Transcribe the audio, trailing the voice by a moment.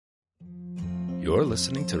You're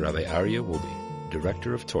listening to Rabbi Aryeh Wolbe,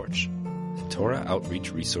 Director of Torch, the Torah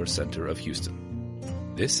Outreach Resource Center of Houston.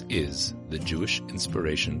 This is the Jewish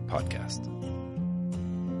Inspiration Podcast.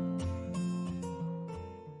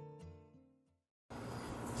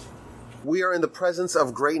 We are in the presence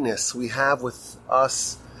of greatness. We have with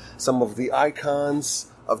us some of the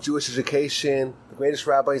icons of Jewish education, the greatest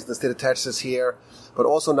rabbis in the state of Texas here, but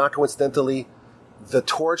also not coincidentally, the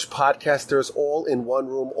Torch podcasters all in one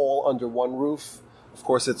room, all under one roof. Of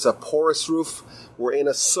course, it's a porous roof. We're in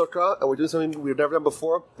a sukkah, and we're doing something we've never done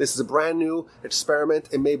before. This is a brand new experiment.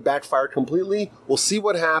 It may backfire completely. We'll see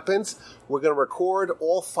what happens. We're going to record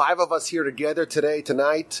all five of us here together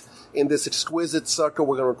tonight, in this exquisite sukkah.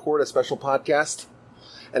 We're going to record a special podcast,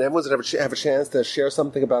 and everyone's going to have a chance to share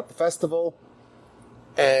something about the festival,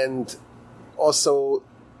 and also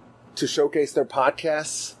to showcase their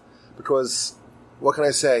podcasts, because what can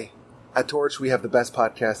I say? At Torch, we have the best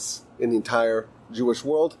podcasts in the entire Jewish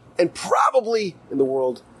world, and probably in the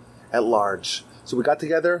world at large. So we got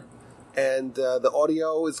together, and the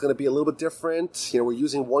audio is going to be a little bit different. We're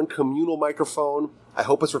using one communal microphone. I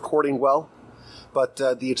hope it's recording well. But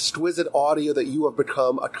the exquisite audio that you have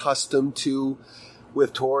become accustomed to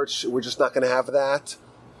with Torch, we're just not going to have that.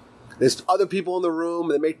 There's other people in the room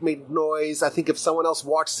that make noise. I think if someone else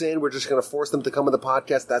walks in, we're just going to force them to come on the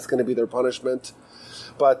podcast. That's going to be their punishment.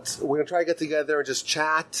 But we're going to try to get together and just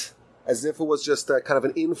chat as if it was just a kind of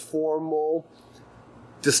an informal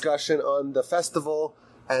discussion on the festival.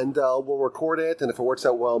 And we'll record it. And if it works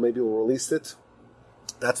out well, maybe we'll release it.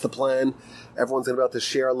 That's the plan. Everyone's going to be able to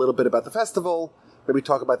share a little bit about the festival. Maybe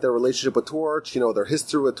talk about their relationship with Torch, their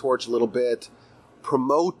history with Torch a little bit.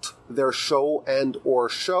 Promote their show and or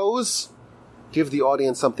shows. Give the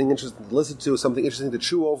audience something interesting to listen to, something interesting to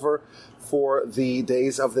chew over for the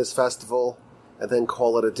days of this festival, and then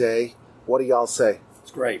call it a day. What do y'all say?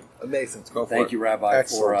 It's great. Amazing. Go for it. Thank you, Rabbi,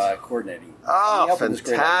 Excellent. for coordinating. Oh,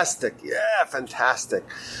 fantastic. Yeah, fantastic.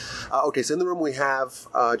 Okay, so in the room we have,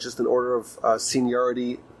 just in order of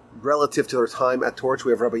seniority relative to their time at Torch,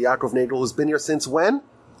 we have Rabbi Yaakov Nagel, who's been here since when?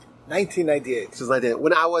 1998. Since 1998.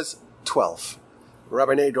 When I was 12.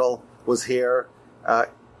 Rabbi Nagel was here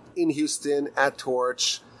in Houston at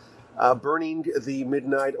Torch, burning the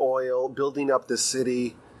midnight oil, building up the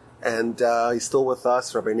city, and he's still with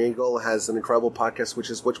us. Rabbi Nagel has an incredible podcast,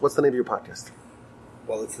 what's the name of your podcast?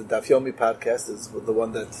 Well, it's the Daf Yomi podcast. It's the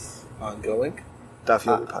one that's ongoing. Daf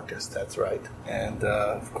Yomi podcast. That's right. And,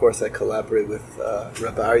 of course, I collaborate with Rabbi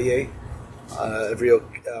Aryeh every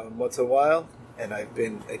once in a while, and I've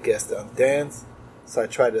been a guest on Dan's, so I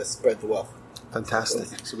try to spread the wealth.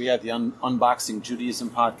 Fantastic. So we have the Unboxing Judaism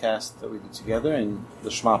podcast that we did together, and the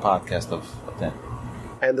Shema podcast of Dan.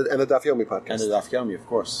 And the Daf Yomi podcast. And the Daf Yomi, of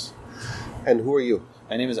course. And who are you?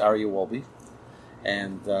 My name is Aryeh Wolbe,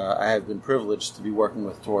 and I have been privileged to be working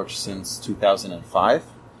with Torch since 2005,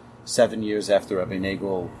 7 years after Rabbi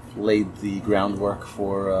Nagel laid the groundwork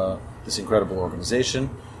for this incredible organization,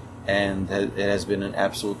 and it has been an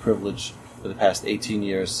absolute privilege for the past 18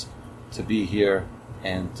 years to be here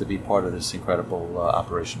and to be part of this incredible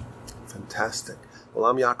operation. Fantastic. Well,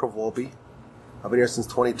 I'm Yaakov Wolbe. I've been here since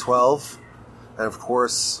 2012. And of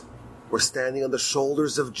course, we're standing on the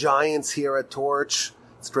shoulders of giants here at Torch.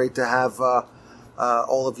 It's great to have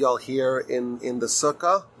all of y'all here in the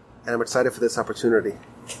sukkah. And I'm excited for this opportunity.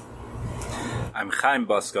 I'm Chaim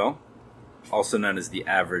Busko, also known as The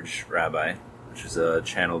Average Rabbi, which is a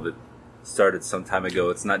channel that started some time ago.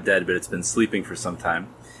 It's not dead, but it's been sleeping for some time.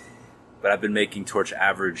 But I've been making Torch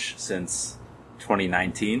Average since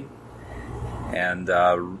 2019. And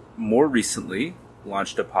more recently,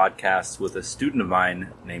 launched a podcast with a student of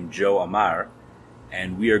mine named Joe Amar.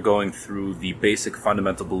 And we are going through the basic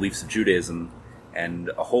fundamental beliefs of Judaism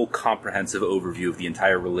and a whole comprehensive overview of the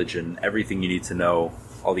entire religion, everything you need to know,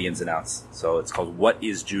 all the ins and outs. So it's called What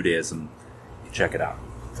is Judaism? You can check it out.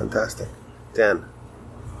 Fantastic. Dan?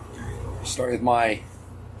 Start with my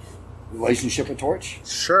relationship with Torch.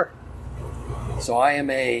 Sure. So I am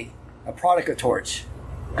a product of Torch.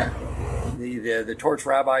 The Torch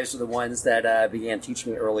rabbis are the ones that began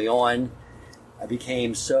teaching me early on. I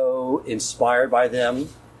became so inspired by them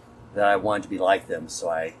that I wanted to be like them, so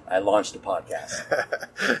I launched a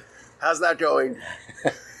podcast. How's that going?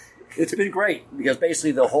 It's been great, because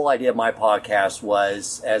basically the whole idea of my podcast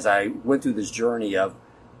was, as I went through this journey of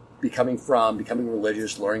becoming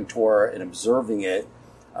religious, learning Torah, and observing it,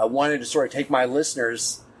 I wanted to sort of take my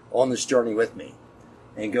listeners on this journey with me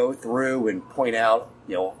and go through and point out,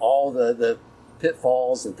 all the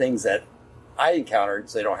pitfalls and things that I encountered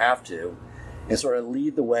so they don't have to, and sort of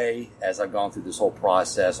lead the way as I've gone through this whole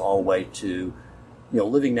process all the way to,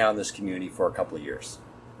 living now in this community for a couple of years.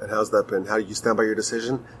 And how's that been? How do you stand by your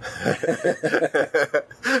decision?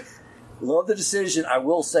 Love the decision. I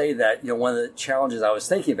will say that, one of the challenges I was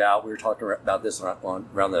thinking about, we were talking about this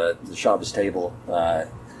around the Shabbos table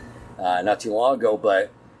not too long ago,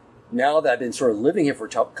 but now that I've been sort of living here for a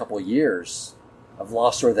couple of years, I've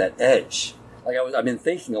lost sort of that edge. I've been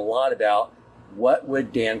thinking a lot about what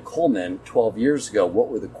would Dan Coleman 12 years ago, what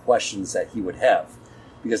were the questions that he would have?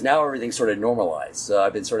 Because now everything's sort of normalized. So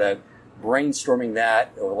I've been sort of brainstorming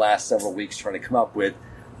that over the last several weeks, trying to come up with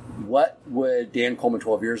what would Dan Coleman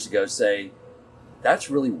 12 years ago say, that's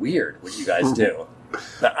really weird what you guys do.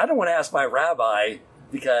 Now, I don't want to ask my rabbi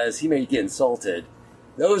because he may get insulted.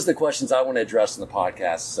 Those are the questions I want to address in the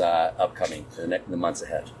podcast upcoming in the months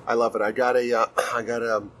ahead. I love it. I got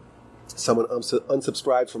someone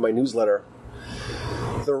unsubscribed from my newsletter.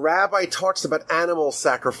 The rabbi talks about animal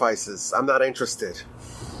sacrifices. I'm not interested.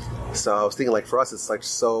 So I was thinking, for us, it's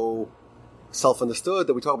so self-understood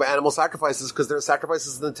that we talk about animal sacrifices because there are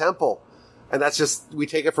sacrifices in the temple. And that's just, we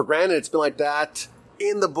take it for granted. It's been like that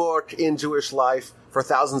in the book, in Jewish life, for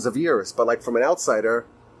thousands of years. But from an outsider,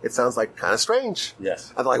 it sounds kind of strange.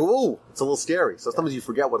 Yes. I'm ooh, it's a little scary. So sometimes you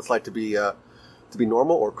forget what it's like to be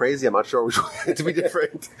normal or crazy. I'm not sure which way to be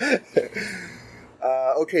different.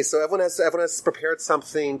 Okay, so everyone has prepared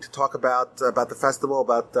something to talk about the festival,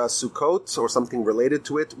 about Sukkot, or something related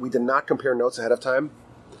to it. We did not compare notes ahead of time.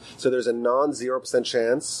 So there's a non-0%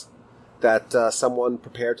 chance that someone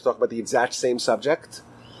prepared to talk about the exact same subject.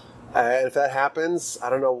 And if that happens, I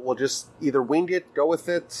don't know, we'll just either wing it, go with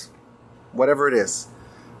it, whatever it is.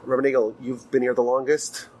 Rabbi Nagel, you've been here the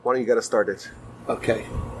longest. Why don't you get us started? Okay.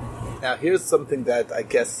 Now, here's something that I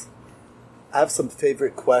guess I have some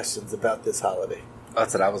favorite questions about this holiday.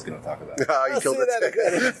 That's what I was going to talk about. You killed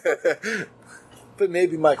it. But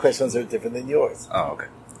maybe my questions are different than yours. Oh, okay.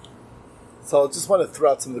 So I just want to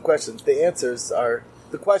throw out some of the questions. The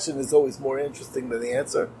question is always more interesting than the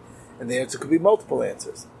answer, and the answer could be multiple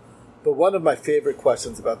answers. But one of my favorite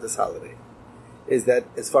questions about this holiday is that,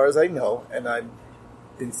 as far as I know, and I've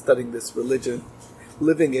been studying this religion,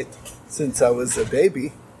 living it since I was a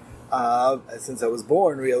baby, since I was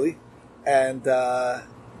born, really, and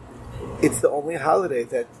it's the only holiday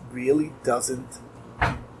that really doesn't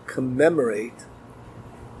commemorate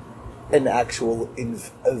an actual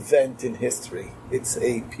event in history. It's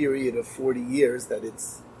a period of 40 years that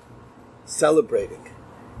it's celebrating.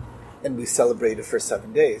 And we celebrate it for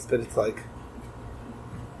 7 days. But it's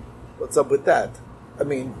what's up with that?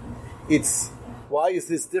 Why is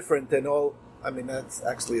this different than all... that's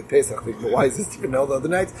actually a Pesach thing, but why is this different than all the other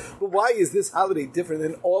nights? But why is this holiday different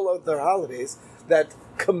than all other holidays that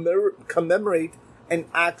commemorate an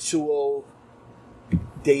actual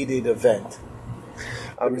dated event?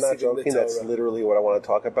 I'm not joking. That's literally what I want to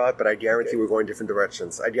talk about, but I guarantee we're going different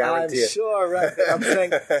directions. I guarantee it. I'm sure, right? I'm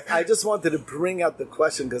saying I just wanted to bring out the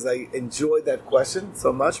question because I enjoyed that question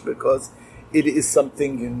so much because it is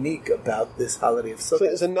something unique about this holiday of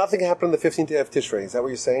Sukkot. So nothing happened on the 15th day of Tishrei. Is that what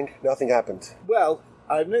you're saying? Nothing happened. Well,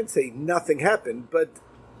 I didn't say nothing happened, but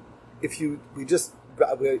I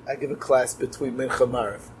give a class between Mincha and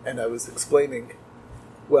Maariv, and I was explaining,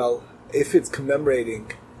 well, if it's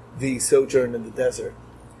commemorating the sojourn in the desert,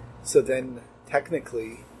 so then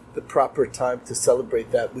technically the proper time to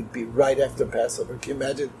celebrate that would be right after Passover. Can you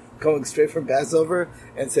imagine going straight from Passover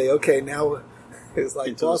and say, okay, now it's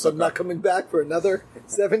boss, I'm not coming back for another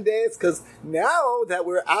 7 days because now that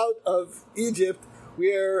we're out of Egypt,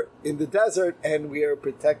 we're in the desert and we are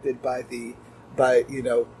protected by the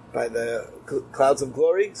clouds of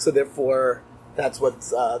glory. So therefore, that's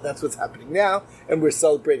what's happening now, and we're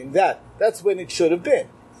celebrating that. That's when it should have been.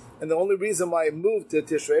 And the only reason why I moved to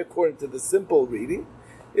Tishrei, according to the simple reading,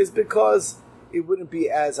 is because it wouldn't be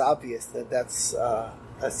as obvious that that's a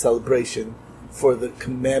celebration for the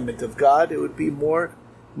commandment of God. It would be more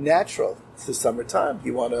natural. It's the summertime.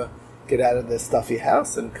 You want to get out of the stuffy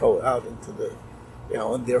house and go out into the,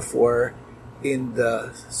 and therefore in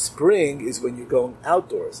the spring is when you're going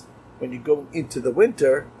outdoors. When you go into the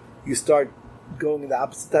winter, you start going in the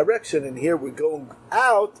opposite direction, and here we're going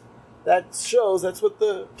out. That's what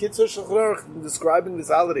the Kitzur Shulchan Aruch describing this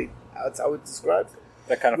holiday. That's how it describes it.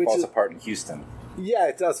 That kind of falls apart in Houston. Yeah,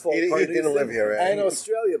 it does fall apart. He didn't live here, right? And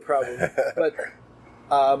Australia, probably.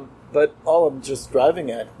 But all I'm just driving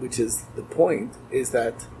at, which is the point, is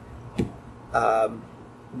that,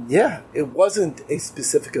 it wasn't a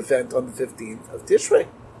specific event on the 15th of Tishrei.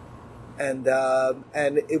 And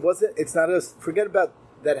it wasn't, it's not forget about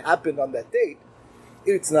that happened on that date.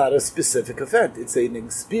 It's not a specific event. It's an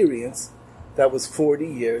experience that was 40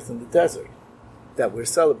 years in the desert that we're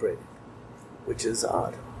celebrating, which is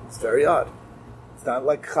odd. It's very odd. It's not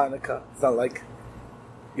like Hanukkah. It's not like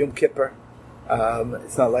Yom Kippur.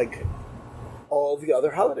 It's not like all the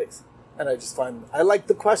other holidays. And I like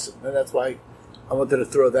the question, and that's why I wanted to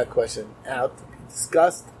throw that question out to be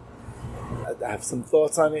discussed. I have some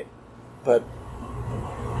thoughts on it, but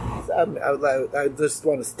I just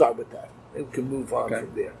want to start with that. We can move on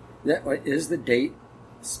from there. Yeah, is the date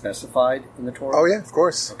specified in the Torah? Oh, yeah, of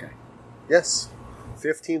course. Okay. Yes.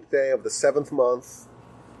 15th day of the 7th month.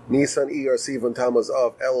 Nisan, Iyar, Sivan, Tammuz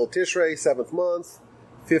of Elul Tishrei, 7th month.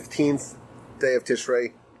 15th day of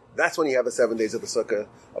Tishrei. That's when you have the 7 days of the Sukkah,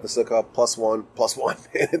 plus one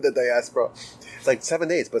in the diaspora. It's like 7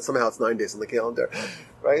 days, but somehow it's 9 days on the calendar,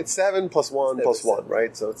 right? 7 plus 1 plus 1,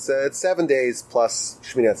 right? So it's 7 days plus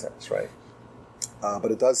Shmini Atzeres, right?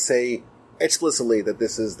 But it does say explicitly that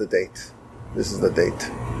this is the date. This is the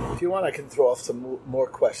date. If you want, I can throw off some more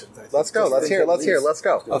questions. Let's go. Let's hear. Let's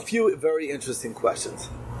go. A few very interesting questions.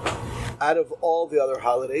 Out of all the other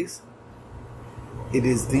holidays, it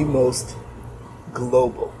is the most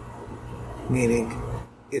global, meaning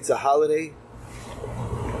it's a holiday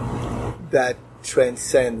that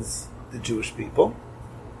transcends the Jewish people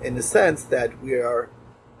in the sense that we are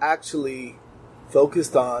actually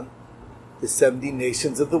focused on the 70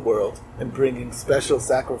 nations of the world and bringing special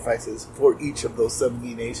sacrifices for each of those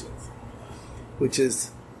 70 nations, which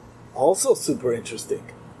is also super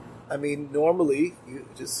interesting. I mean, normally you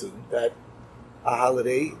would assume that a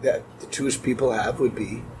holiday that the Jewish people have would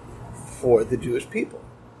be for the Jewish people.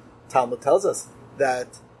 Talmud tells us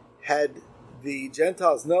that had the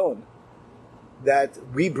Gentiles known that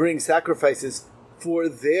we bring sacrifices for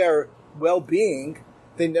their well-being,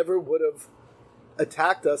 they never would have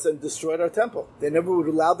attacked us and destroyed our temple. They never would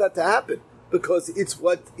allow that to happen because it's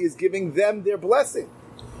what is giving them their blessing.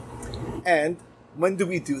 And when do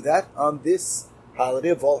we do that? On this holiday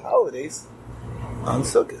of all holidays, on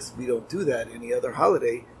Sukkot. We don't do that any other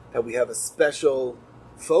holiday, that we have a special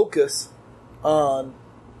focus on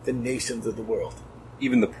the nations of the world.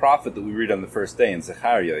 Even the prophet that we read on the first day in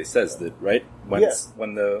Zechariah, he says that, right? When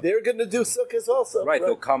they're going to do Sukkot also. Right,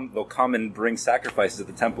 they'll come and bring sacrifices at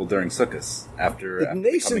the temple during Sukkot after the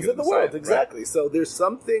nations of the world, exactly. Right. So there's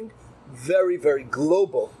something very, very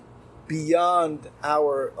global beyond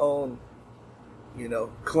our own,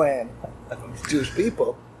 clan of Jewish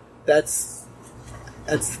people. That's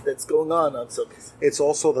going on Sukkot. It's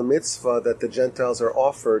also the mitzvah that the Gentiles are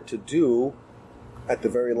offered to do at the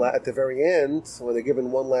very end, when they're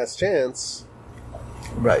given one last chance.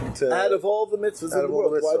 Right. Out of all the mitzvahs in the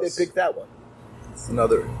world, why they pick that one? It's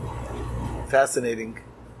another fascinating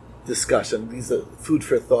discussion. These are food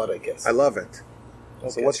for thought, I guess. I love it. Okay.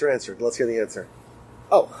 So what's your answer? Let's hear the answer.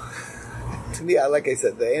 Oh, to me, like I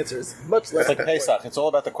said, the answer is much less. It's like Pesach. It's all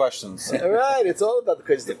about the questions. Right. It's all about the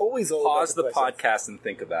questions. It's always all Pause about the podcast and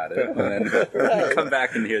think about it, and then come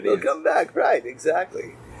back and hear the answer. Come back. Right.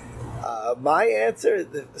 Exactly. My answer.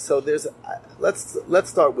 So let's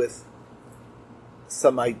start with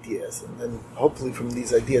some ideas, and then hopefully from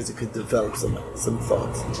these ideas you could develop some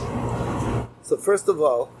thoughts. So first of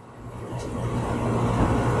all,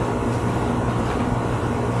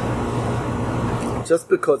 just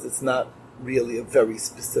because it's not really a very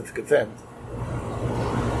specific event,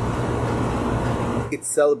 it's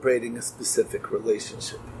celebrating a specific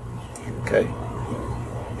relationship. Okay,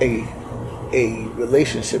 a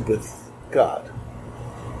relationship with God,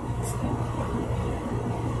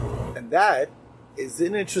 and that is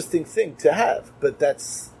an interesting thing to have. But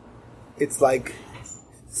it's like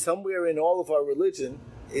somewhere in all of our religion,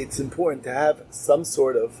 it's important to have some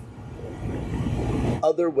sort of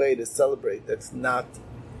other way to celebrate that's not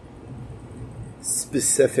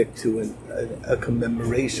specific to a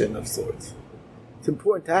commemoration of sorts. It's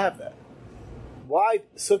important to have that. Why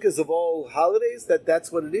Sukkot of all holidays,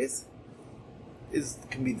 that's what it is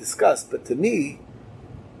can be discussed. But to me,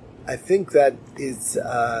 I think that it's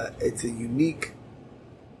a unique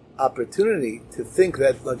opportunity to think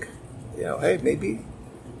that, look, hey,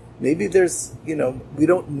 maybe there's, we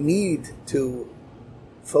don't need to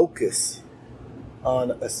focus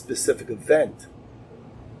on a specific event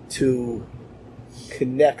to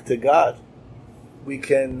connect to God. We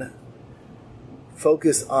can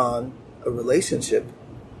focus on a relationship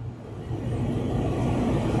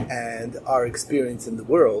and our experience in the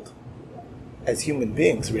world as human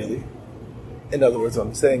beings, really. In other words, what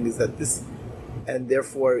I'm saying is that and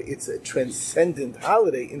therefore it's a transcendent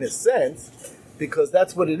holiday in a sense, because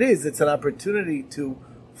that's what it is. It's an opportunity to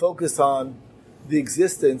focus on the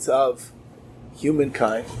existence of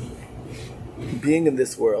humankind being in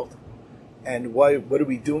this world, and what are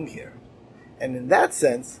we doing here? And in that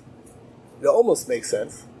sense, it almost makes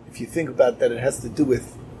sense if you think about that. It has to do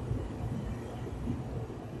with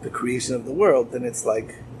the creation of the world, then it's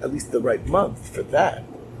like at least the right month for that,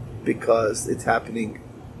 because it's happening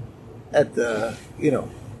at the,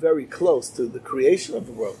 very close to the creation of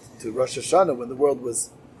the world, to Rosh Hashanah, when the world was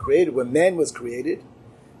created, when man was created.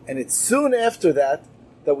 And it's soon after that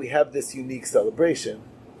we have this unique celebration.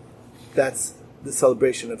 That's the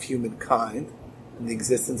celebration of humankind and the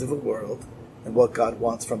existence of a world and what God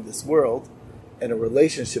wants from this world, and a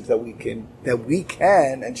relationship that we can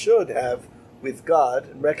and should have with God,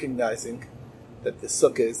 and recognizing that the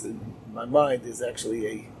sukkah is, in my mind, is actually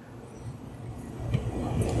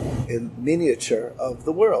a miniature of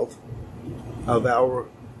the world, of our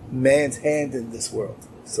man's hand in this world,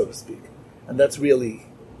 so to speak. And that's really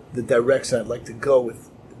the direction I'd like to go with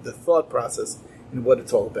the thought process and what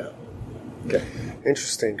it's all about. Okay.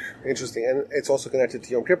 Interesting. And it's also connected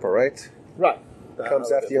to Yom Kippur, right? Right. It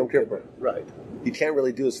comes after Yom Kippur. Right. You can't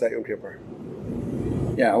really do this without Yom Kippur.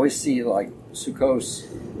 Yeah, I always see like Sukkot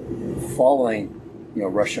following,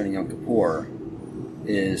 Rosh Hashanah and Yom Kippur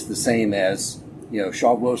is the same as,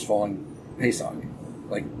 Shavuos following Pesach.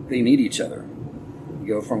 Like, they need each other. You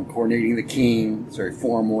go from coordinating the king, it's very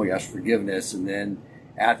formal, you ask forgiveness, and then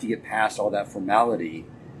after you get past all that formality,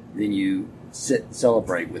 then you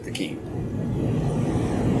celebrate with the king.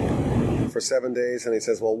 For 7 days, and he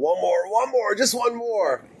says, well, one more, just one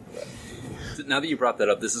more. Now that you brought that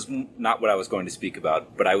up, this is not what I was going to speak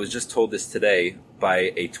about, but I was just told this today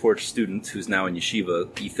by a Torch student who's now in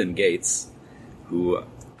yeshiva, Ethan Gates, who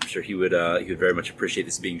I'm sure he would very much appreciate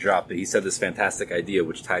this being dropped, but he said this fantastic idea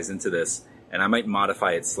which ties into this, and I might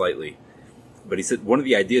modify it slightly. But he said one of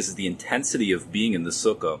the ideas is the intensity of being in the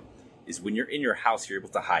sukkah is when you're in your house, you're able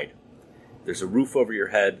to hide. There's a roof over your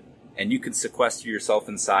head, and you can sequester yourself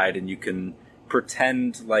inside, and you can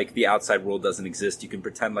pretend like the outside world doesn't exist. You can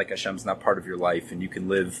pretend like Hashem's not part of your life, and you can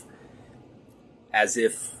live as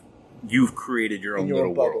if you've created your own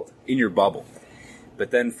little world in your bubble.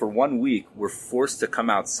 But then for 1 week, we're forced to come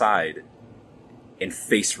outside and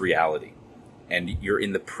face reality. And you're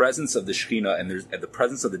in the presence of the Shekhinah, and there's at the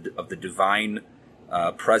presence of the divine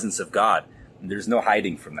presence of God. And there's no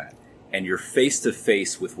hiding from that. And you're face to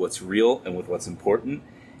face with what's real and with what's important.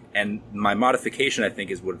 And my modification, I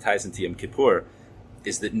think, is what ties into Yom Kippur,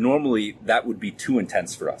 is that normally that would be too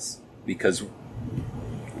intense for us because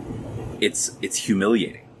it's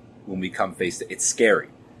humiliating when we come face to. It's scary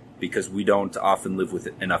because we don't often live with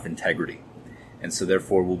enough integrity, and so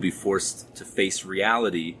therefore we'll be forced to face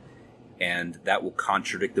reality, and that will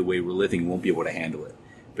contradict the way we're living. We won't be able to handle it.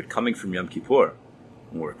 But coming from Yom Kippur,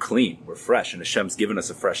 we're clean, we're fresh, and Hashem's given us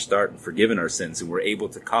a fresh start and forgiven our sins, and we're able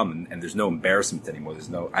to come, and there's no embarrassment anymore.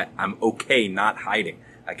 I'm okay not hiding.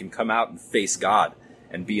 I can come out and face God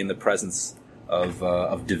and be in the presence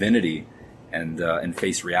of divinity and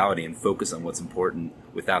face reality and focus on what's important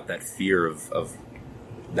without that fear of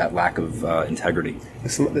that lack of integrity.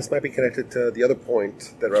 This might be connected to the other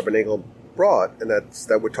point that Rabbi Nagel brought, and that's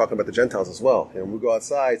that we're talking about the Gentiles as well. When we go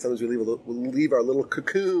outside, sometimes we leave our little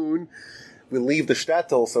cocoon. We leave the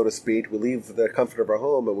shtetl, so to speak. We leave the comfort of our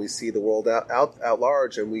home, and we see the world out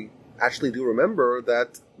large, and we actually do remember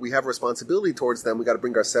that we have a responsibility towards them. We got to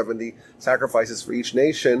bring our 70 sacrifices for each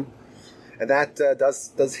nation, and that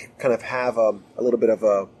does kind of have a little bit of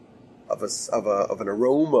an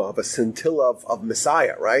aroma, of a scintilla of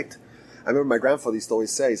Messiah, right? I remember my grandfather used to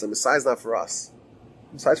always say, "The Messiah's not for us;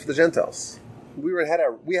 Messiah's for the Gentiles." We had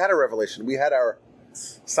a revelation. We had our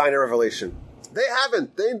sign of revelation. They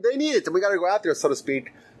haven't. They need it, and we got to go out there, so to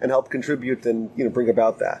speak, and help contribute and bring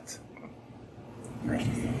about that.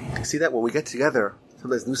 See that when we get together,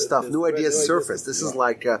 sometimes new ideas surface. This is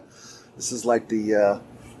like the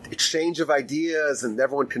exchange of ideas, and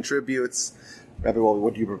everyone contributes. Rabbi Wolbe,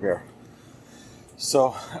 what do you prepare?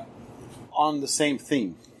 So, on the same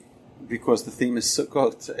theme, because the theme is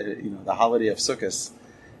Sukkot, the holiday of Sukkot,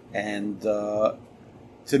 and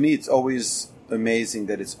to me, it's always amazing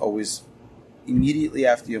that it's always immediately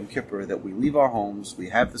after Yom Kippur that we leave our homes, we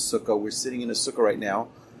have the sukkah, we're sitting in a sukkah right now.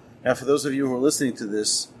 Now, for those of you who are listening to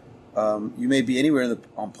this, you may be anywhere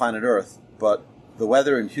on planet Earth, but the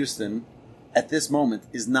weather in Houston at this moment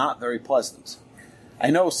is not very pleasant.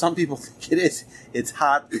 I know some people think it is. It's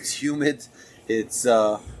hot, it's humid, it's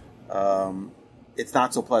not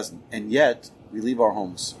so pleasant. And yet, we leave our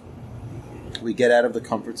homes. We get out of the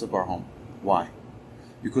comforts of our home. Why?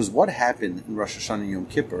 Because what happened in Rosh Hashanah and Yom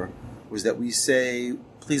Kippur was that we say,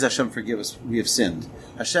 please Hashem forgive us, we have sinned.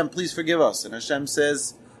 Hashem, please forgive us. And Hashem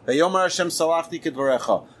says, Vayomer Hashem salachti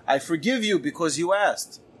kedvarecha, I forgive you because you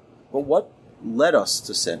asked. But what led us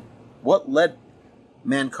to sin? What led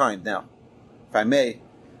mankind? Now, if I may,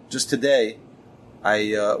 just today,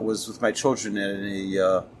 I was with my children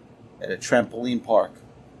at a trampoline park.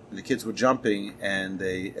 and the kids were jumping, and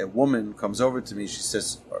a woman comes over to me. She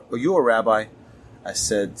says, "Are you a rabbi?" I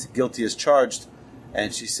said, "Guilty as charged."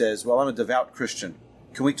 And she says, "Well, I'm a devout Christian.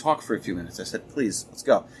 Can we talk for a few minutes?" I said, "Please, let's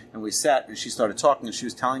go." And we sat, and she started talking, and she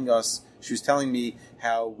was telling me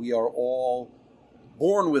how we are all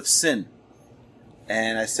born with sin.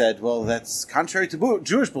 And I said, "Well, that's contrary to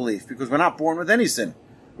Jewish belief, because we're not born with any sin.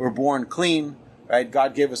 We're born clean, right?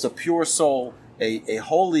 God gave us a pure soul, a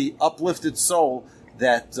holy, uplifted soul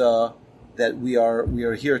that we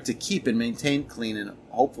are here to keep and maintain clean, and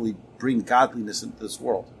hopefully bring godliness into this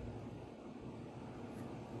world."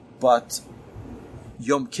 But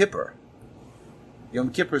Yom Kippur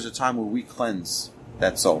is a time where we cleanse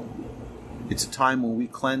that soul. It's a time when we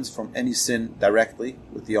cleanse from any sin directly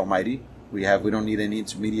with the Almighty. We don't need any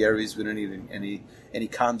intermediaries. We don't need any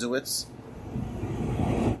conduits.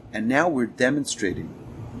 And now we're demonstrating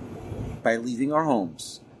by leaving our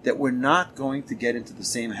homes that we're not going to get into the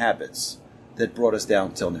same habits that brought us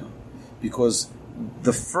down till now. Because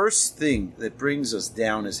the first thing that brings us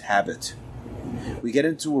down is habit. We get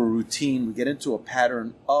into a routine, we get into a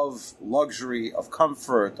pattern of luxury, of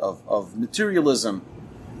comfort, of materialism.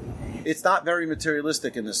 It's not very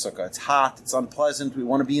materialistic in the sukkah. It's hot, it's unpleasant, we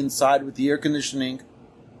want to be inside with the air conditioning.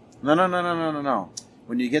 No.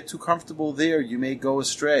 When you get too comfortable there, you may go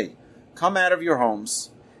astray. Come out of your homes,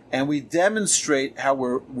 and we demonstrate how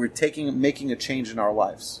we're making a change in our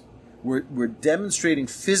lives. We're demonstrating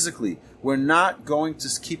physically. We're not going to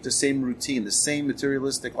keep the same routine, the same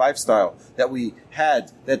materialistic lifestyle that we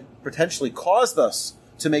had that potentially caused us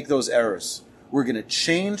to make those errors. We're going to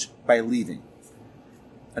change by leaving.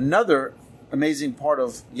 Another amazing part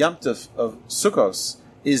of Yom Tov, of Sukkos,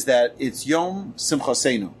 is that it's Yom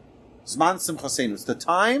Simchasenu. Zman Simchasenu. It's the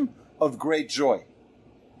time of great joy.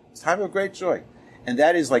 It's time of great joy. And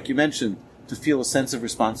that is, like you mentioned, to feel a sense of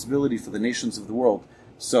responsibility for the nations of the world.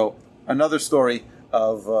 So, another story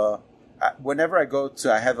of... whenever I go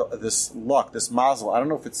to, I have this luck, this mazel. I don't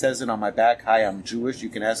know if it says it on my back. Hi, I'm Jewish. You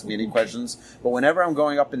can ask me any questions. But whenever I'm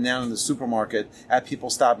going up and down in the supermarket, I have people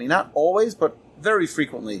stop me. Not always, but very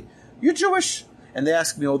frequently. "You're Jewish?" And they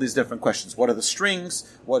ask me all these different questions. What are the strings?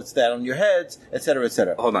 What's that on your head? Etc.,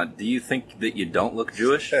 etc. Hold on. Do you think that you don't look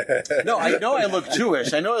Jewish? No, I know I look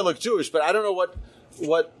Jewish. But I don't know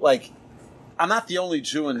what like, I'm not the only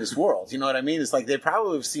Jew in this world. You know what I mean? It's like they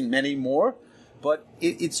probably have seen many more. But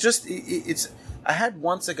it's. I had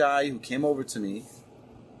once a guy who came over to me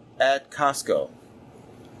at Costco,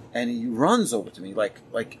 and he runs over to me like,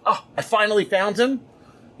 "Oh, I finally found him,"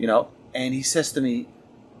 you know. And he says to me,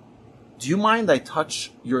 "Do you mind I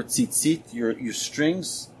touch your tzitzit, your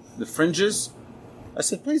strings, the fringes?" I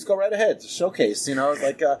said, "Please go right ahead, showcase. You know,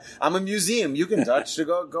 like I'm a museum. You can touch. So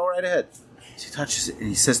go right ahead." So he touches it, and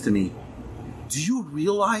he says to me, "Do you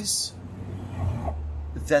realize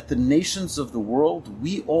that the nations of the world,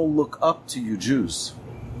 we all look up to you Jews.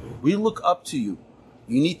 We look up to you.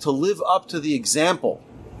 You need to live up to the example."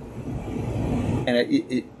 And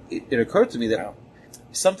it occurred to me that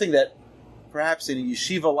something that perhaps in a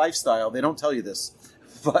yeshiva lifestyle, they don't tell you this,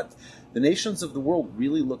 but the nations of the world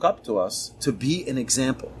really look up to us to be an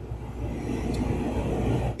example.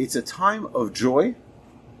 It's a time of joy.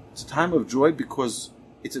 It's a time of joy because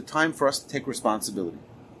it's a time for us to take responsibility.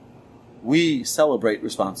 We celebrate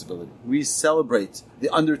responsibility. We celebrate the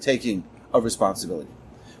undertaking of responsibility.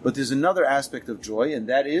 But there's another aspect of joy, and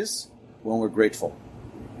that is when we're grateful.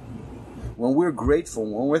 When we're grateful,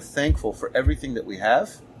 when we're thankful for everything that we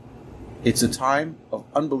have, it's a time of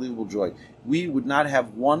unbelievable joy. We would not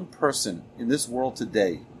have one person in this world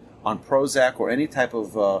today on Prozac or any type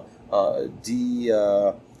of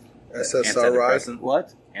SSRI.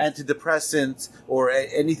 What? Antidepressant or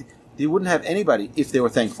anything. They wouldn't have anybody if they were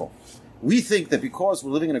thankful. We think that because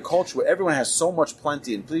we're living in a culture where everyone has so much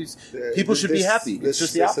plenty, and people should be happy. It's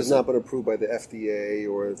just the opposite. This has not been approved by the FDA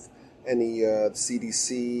or any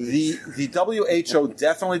CDC. The WHO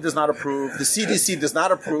definitely does not approve. The CDC does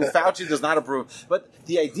not approve. Fauci does not approve. But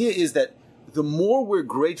the idea is that the more we're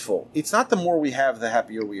grateful, it's not the more we have, the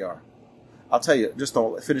happier we are. I'll tell you, just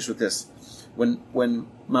I'll finish with this. When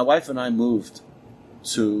my wife and I moved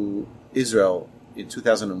to Israel in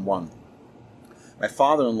 2001, my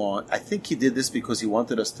father-in-law, I think he did this because he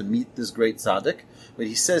wanted us to meet this great tzaddik, but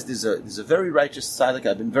he says there's a very righteous tzaddik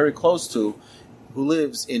I've been very close to who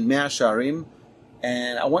lives in Mea Shearim,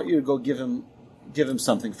 and I want you to go give him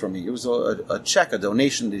something for me. It was a check, a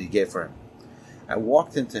donation that he gave for him. I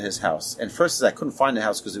walked into his house, and first I couldn't find the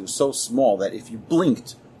house because it was so small that if you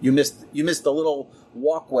blinked, you missed the little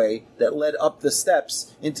walkway that led up the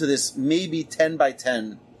steps into this maybe 10 by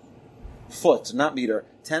 10 foot, not meter,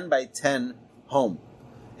 10 by 10 home.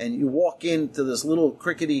 and you walk into this little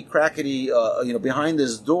crickety-crackety, behind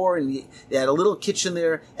this door, and he had a little kitchen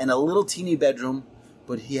there and a little teeny bedroom,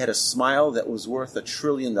 but he had a smile that was worth $1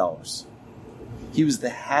 trillion. He was the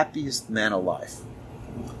happiest man alive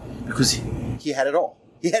because he had it all.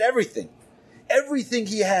 He had everything. Everything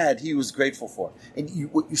he had, he was grateful for. And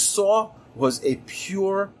what you saw was a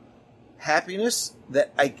pure happiness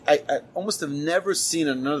that I almost have never seen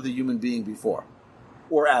in another human being before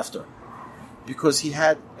or after, because he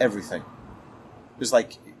had everything. It was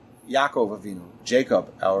like Yaakov Avinu,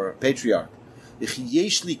 Jacob, our patriarch.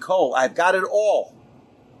 Yesh li kol, I've got it all.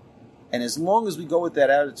 And as long as we go with that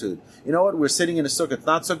attitude, you know what? We're sitting in a sukkah, it's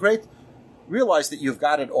not so great. Realize that you've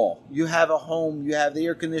got it all. You have a home, you have the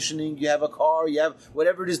air conditioning, you have a car, you have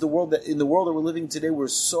whatever it is. In the world that we're living today, we're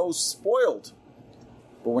so spoiled,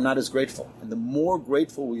 but we're not as grateful. And the more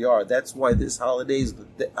grateful we are, that's why this holiday is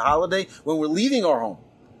the holiday when we're leaving our home.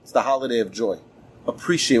 It's the holiday of joy.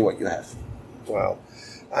 Appreciate what you have. Wow.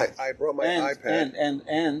 I brought my iPad.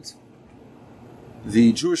 And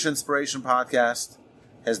the Jewish Inspiration Podcast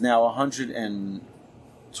has now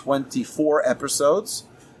 124 episodes.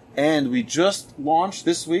 And we just launched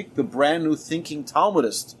this week the brand new Thinking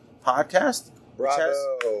Talmudist podcast,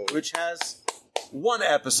 which has 1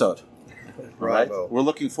 episode. Right? We're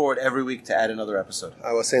looking forward every week to add another episode.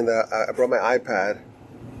 I was saying that I brought my iPad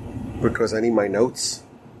because I need my notes,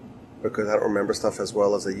 because I don't remember stuff as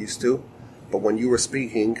well as I used to. But when you were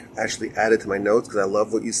speaking, I actually added to my notes because I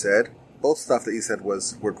love what you said. Both stuff that you said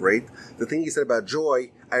were great. The thing you said about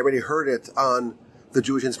joy, I already heard it on the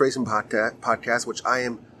Jewish Inspiration podcast, which I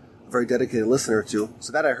am a very dedicated listener to.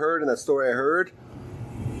 So that I heard, and that story I heard.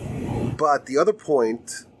 But the other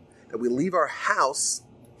point, that we leave our house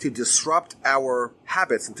to disrupt our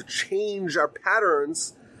habits and to change our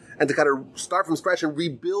patterns and to kind of start from scratch and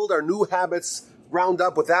rebuild our new habits round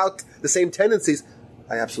up without the same tendencies,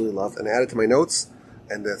 I absolutely loved and added to my notes,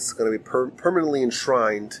 and that's going to be permanently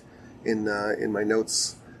enshrined in my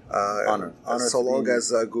notes. Honor so long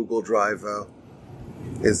as Google Drive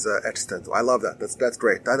is extant. I love that. That's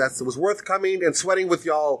great. It was worth coming and sweating with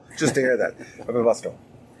y'all just to hear that. Rabbi Bosco,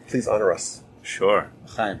 please honor us. Sure.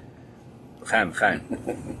 Chaim.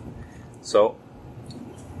 So,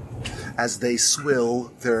 as they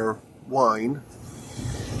swill their wine.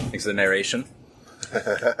 thanks for the narration.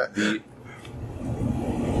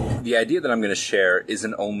 The idea that I'm going to share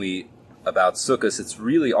isn't only about Sukkot, it's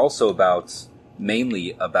really also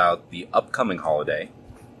mainly about the upcoming holiday,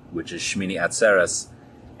 which is Shmini Atzeres.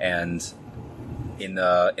 And in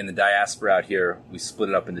the diaspora out here, we split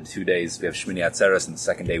it up into 2 days. We have Shmini Atzeres, and the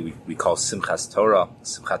second day we call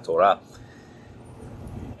Simchat Torah.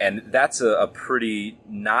 And that's a pretty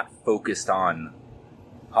not focused on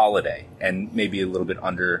holiday, and maybe a little bit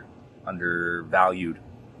undervalued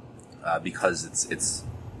because it's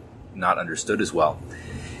not understood as well.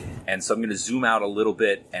 And so I'm going to zoom out a little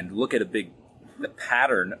bit and look at the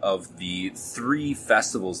pattern of the 3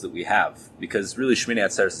 festivals that we have, because really Shmini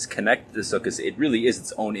Atzeres is connected to Sukkot. It really is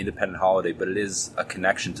its own independent holiday, but it is a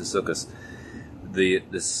connection to Sukkot.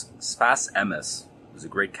 This Sfas Emes was a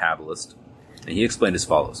great Kabbalist, and he explained as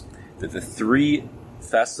follows, that the 3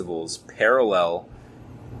 festivals parallel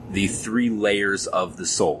the 3 layers of the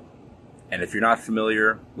soul. And if you're not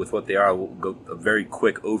familiar with what they are, we'll go a very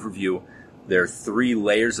quick overview. There are 3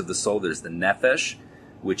 layers of the soul. There's the Nefesh,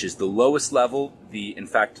 which is the lowest level. In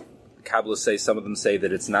fact, Kabbalists say, some of them say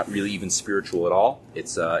that it's not really even spiritual at all.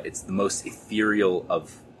 It's the most ethereal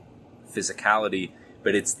of physicality,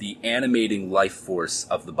 but it's the animating life force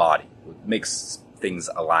of the body. It makes things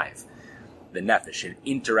alive. The Nefesh, it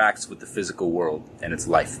interacts with the physical world and its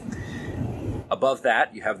life. Above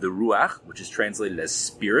that, you have the Ruach, which is translated as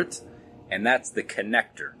spirit, and that's the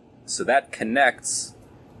connector. So that connects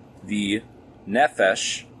the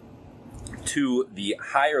Nefesh to the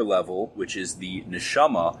higher level, which is the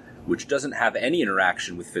Neshama, which doesn't have any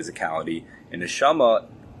interaction with physicality. And Neshama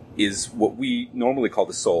is what we normally call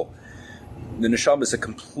the soul. The Neshama is a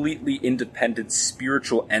completely independent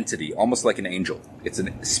spiritual entity, almost like an angel. It's a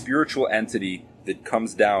spiritual entity that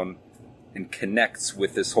comes down and connects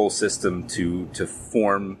with this whole system to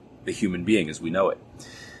form the human being as we know it.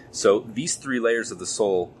 So these 3 layers of the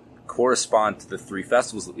soul correspond to the 3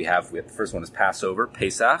 festivals that we have. The first one is Passover.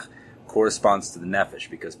 Pesach corresponds to the Nefesh,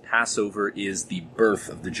 because Passover is the birth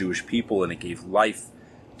of the Jewish people, and it gave life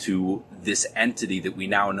to this entity that we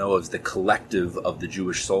now know as the collective of the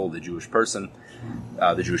Jewish soul, the Jewish person,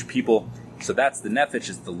 the Jewish people. So that's the Nefesh,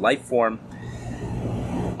 is the life form.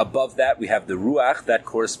 Above that, we have the Ruach. That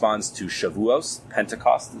corresponds to Shavuos,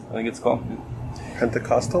 Pentecost, I think it's called.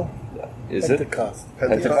 Pentecostal? Is Pentecost. it?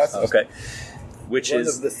 Pentecost? Okay. which One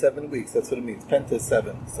is of the 7 weeks. That's what it means. Penta is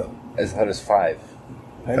 7. So as hard as 5.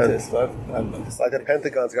 Penta is 5. I don't know. It's like the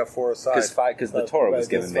Pentagon's got 4 sides. Because the Torah was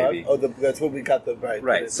given that's maybe. Oh, that's what we got the right.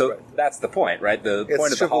 Right, so that's the point, right? The It's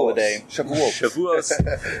point of the Shavuos. holiday, Shavuos.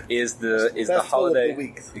 is the Festival holiday. of the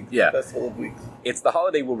weeks. Yeah, Festival of weeks. it's the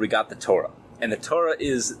holiday where we got the Torah, and the Torah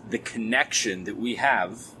is the connection that we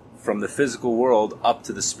have from the physical world up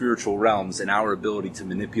to the spiritual realms, and our ability to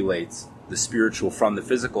manipulate the spiritual from the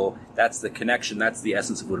physical. That's the connection. That's the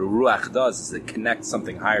essence of what a ruach does: is it connects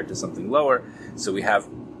something higher to something lower. So we have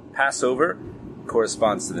Passover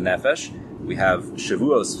corresponds to the nefesh. We have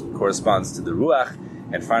Shavuos corresponds to the ruach,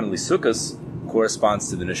 and finally Sukkot corresponds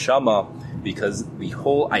to the neshama, because the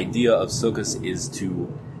whole idea of Sukkot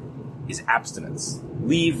is abstinence.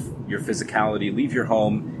 Leave your physicality, leave your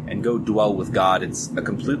home, and go dwell with God. It's a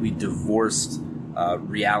completely divorced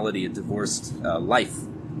reality, a divorced life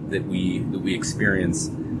that we experience.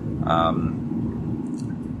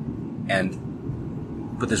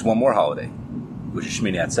 But there's one more holiday, which is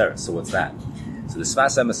Shmini Atzeres. So what's that? So the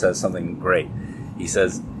Sfas Emes says something great. He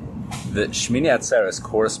says that Shmini Atzeres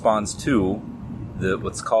corresponds to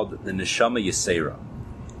what's called the Neshama Yisera.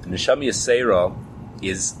 The Neshama Yisera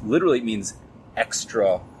literally means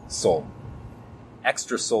extra soul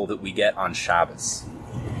that we get on Shabbos.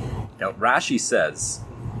 Now Rashi says,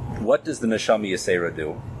 what does the Neshama Yisera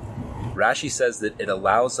do? Rashi says that it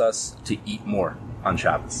allows us to eat more on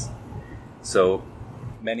Shabbos. So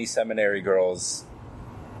many seminary girls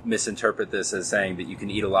misinterpret this as saying that you can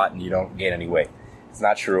eat a lot and you don't gain any weight. It's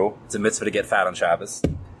not true. It's a mitzvah to get fat on Shabbos.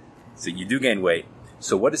 So you do gain weight.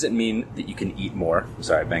 So what does it mean that you can eat more? I'm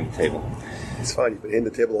sorry, I banged the table. It's fine. You've been hitting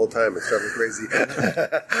the table the whole time. It's driving me crazy.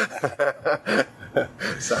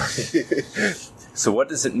 Sorry. So what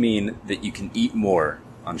does it mean that you can eat more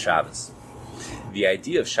on Shabbos? The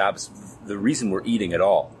idea of Shabbos, the reason we're eating at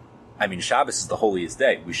all, I mean, Shabbos is the holiest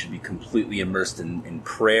day. We should be completely immersed in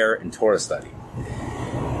prayer and Torah study.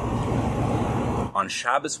 On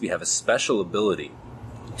Shabbos, we have a special ability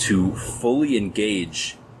to fully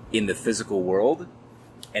engage in the physical world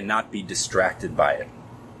and not be distracted by it,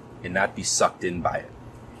 and not be sucked in by it.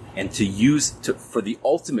 And for the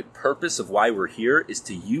ultimate purpose of why we're here is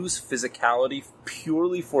to use physicality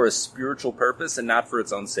purely for a spiritual purpose and not for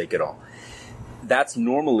its own sake at all. That's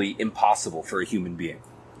normally impossible for a human being.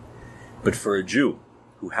 But for a Jew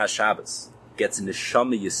who has Shabbos, gets a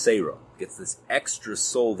Neshama Yisera, gets this extra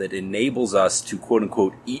soul that enables us to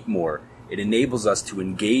quote-unquote eat more, it enables us to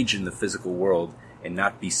engage in the physical world and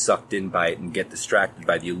not be sucked in by it and get distracted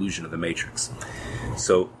by the illusion of the matrix.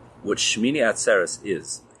 So what Shmini Atzeres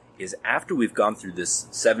is after we've gone through this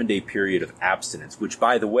 7-day period of abstinence, which,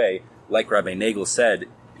 by the way, like Rabbi Nagel said,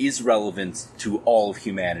 is relevant to all of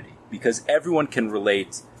humanity, because everyone can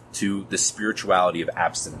relate to the spirituality of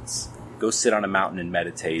abstinence. Go sit on a mountain and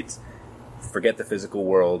meditate, forget the physical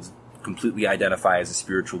world, completely identify as a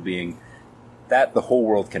spiritual being. That the whole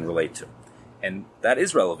world can relate to. And that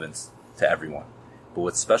is relevant to everyone. But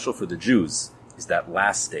what's special for the Jews is that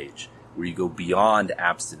last stage, where you go beyond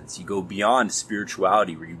abstinence, you go beyond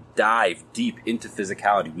spirituality, where you dive deep into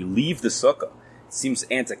physicality. We leave the sukkah. It seems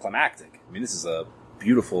anticlimactic. I mean, this is a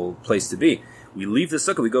beautiful place to be. We leave the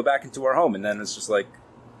sukkah, we go back into our home, and then it's just like,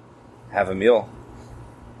 have a meal.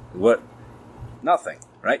 What? Nothing,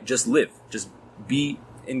 right? Just live. Just be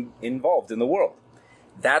involved in the world.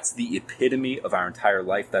 That's the epitome of our entire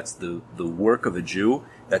life. That's the work of a Jew.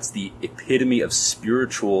 That's the epitome of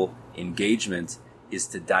spiritual engagement, is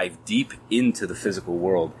to dive deep into the physical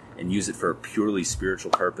world and use it for a purely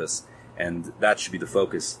spiritual purpose. And that should be the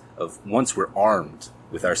focus of, once we're armed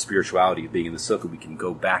with our spirituality of being in the sukkah, we can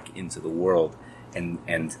go back into the world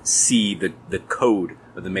and see the code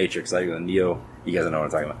of the matrix. Like Neo, you guys don't know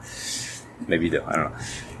what I'm talking about. Maybe you do, I don't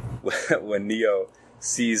know. When Neo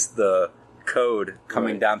sees the code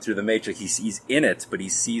coming down through the matrix, he's in it, but he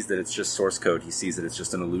sees that it's just source code. He sees that it's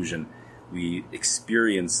just an illusion. We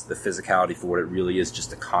experience the physicality for what it really is,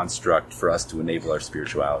 just a construct for us to enable our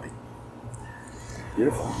spirituality.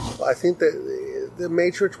 Beautiful. I think that the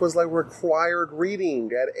Matrix was like required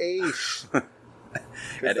reading at Aish.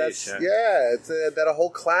 At Aish, yeah, it's that a whole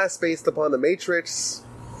class based upon the Matrix,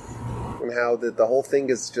 and how the whole thing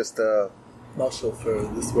is just a muscle for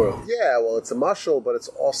this world. Yeah, well, it's a muscle, but it's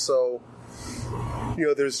also,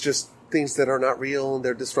 there's just things that are not real and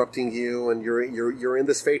they're disrupting you, and you're in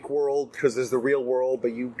this fake world because there's the real world, but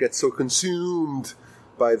you get so consumed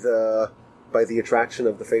by the attraction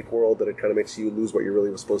of the fake world that it kind of makes you lose what you really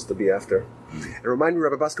were supposed to be after. And remind me,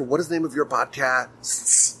 Rabbi Busker, what is the name of your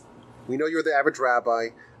podcast? We know you're the average rabbi,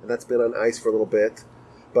 and that's been on ice for a little bit,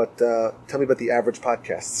 but tell me about the average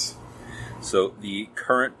podcasts. So the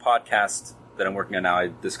current podcast that I'm working on now,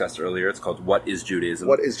 I discussed earlier. It's called "What Is Judaism?"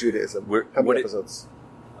 What is Judaism? How many episodes?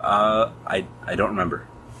 I don't remember.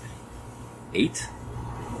 8?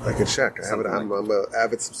 I can check. I'm an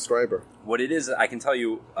avid subscriber. What it is, I can tell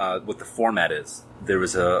you what the format is. There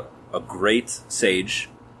was a great sage,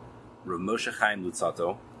 Rav Moshe Chaim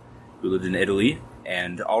Luzzatto, who lived in Italy,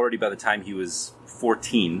 and already by the time he was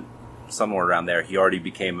 14, somewhere around there, he already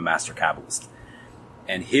became a master Kabbalist.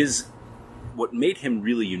 And what made him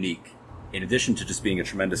really unique, in addition to just being a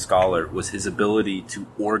tremendous scholar, was his ability to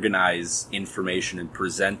organize information and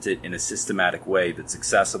present it in a systematic way that's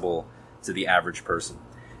accessible to the average person.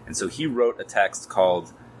 And so he wrote a text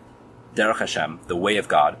called Derech Hashem, the Way of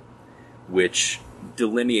God, which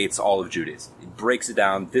delineates all of Judaism. It breaks it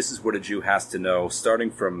down. This is what a Jew has to know,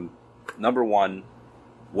 starting from number 1,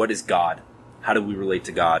 what is God? How do we relate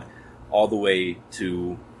to God? All the way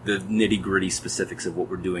to the nitty-gritty specifics of what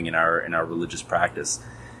we're doing in our religious practice.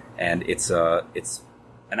 And it's an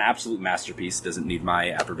absolute masterpiece. It doesn't need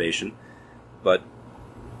my approbation. But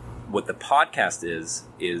what the podcast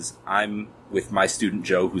is I'm with my student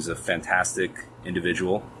Joe, who's a fantastic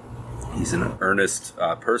individual. He's an earnest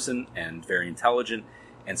person and very intelligent.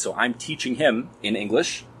 And so I'm teaching him in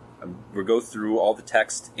English. We go through all the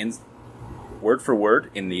text in word for word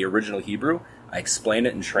in the original Hebrew. I explain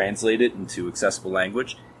it and translate it into accessible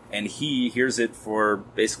language. And he hears it for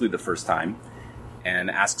basically the first time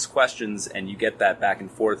and asks questions. And you get that back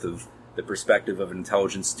and forth of the perspective of an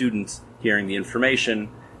intelligent student hearing the information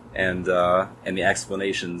and the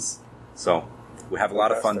explanations. So we have a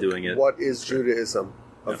lot of fun doing it. What is Judaism?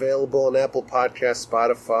 Yeah. Available on Apple Podcasts,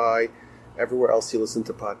 Spotify, everywhere else you listen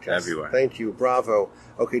to podcasts. Everywhere. Thank you. Bravo.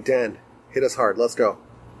 Okay, Dan, hit us hard. Let's go.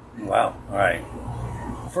 Wow. All right.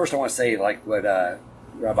 First, I want to say, like what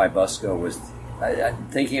Rabbi Busko was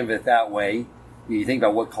thinking of it that way. You think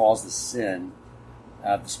about what caused the sin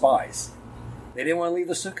of the spies. They didn't want to leave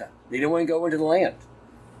the sukkah. They didn't want to go into the land.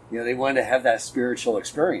 They wanted to have that spiritual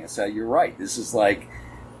experience. You're right. This is like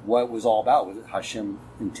what it was all about. Was Hashem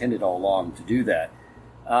intended all along to do that.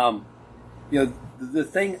 The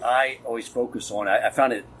thing I always focus on, I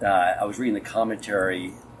found it, I was reading the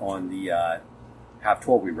commentary on the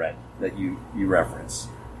Haftorah we read that you reference.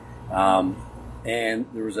 And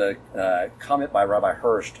there was a comment by Rabbi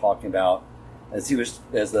Hirsch talking about, as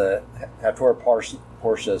the Haftorah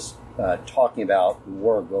Parshas talking about the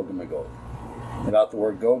war of Gog and Magog. About the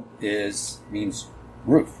word Gog means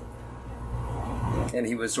roof. And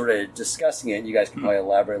he was sort of discussing it, and you guys can probably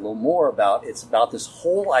elaborate a little more about it's about this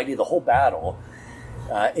whole idea, the whole battle.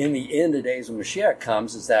 In the end, the days when Mashiach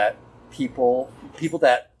comes, is that people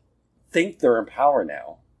that think they're in power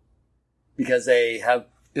now because they have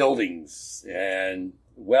buildings and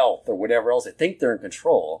wealth or whatever else, they think they're in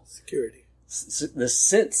control. Security.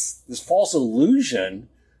 This false illusion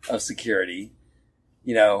of security,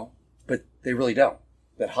 but they really don't.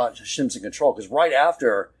 That Hashem's in control. Because right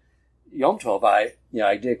after Yom Tov, I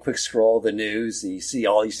did a quick scroll of the news, and you see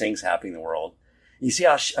all these things happening in the world. And you see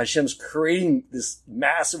how Hashem's creating this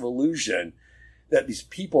massive illusion that these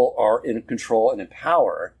people are in control and in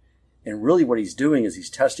power. And really what he's doing is he's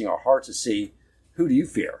testing our hearts to see, who do you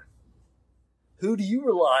fear? Who do you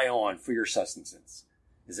rely on for your sustenance?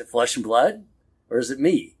 Is it flesh and blood, or is it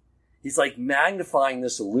me? He's like magnifying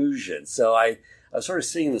this illusion. So I was sort of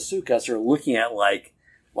sitting in the sukkah, sort of looking at like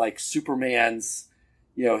Superman's,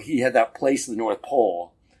 he had that place in the North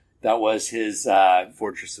Pole that was his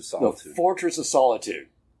Fortress of Solitude. The Fortress of Solitude.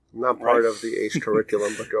 Not part of the H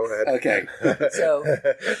curriculum, but go ahead. Okay. So,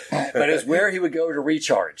 but it was where he would go to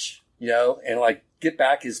recharge, and like get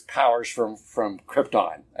back his powers from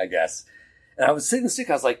Krypton, I guess. And I was sitting in the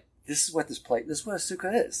sukkah, I was like, this is what a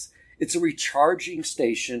sukkah is. It's a recharging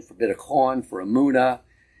station for Bitachon, for Emunah.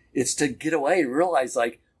 It's to get away and realize,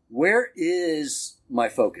 like, where is my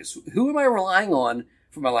focus? Who am I relying on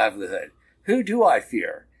for my livelihood? Who do I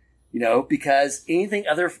fear? Because anything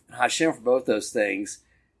other than Hashem for both those things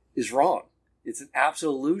is wrong. It's an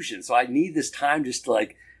absolute illusion. So I need this time just to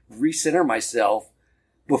like recenter myself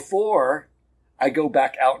before I go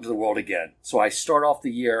back out into the world again. So I start off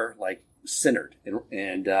the year like centered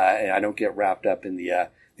and I don't get wrapped up in the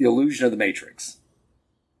illusion of the matrix.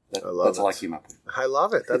 That's all I came up with. I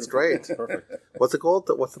love it. That's great. Perfect. What's it called?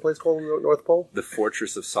 What's the place called in the North Pole? The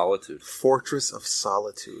Fortress of Solitude. Fortress of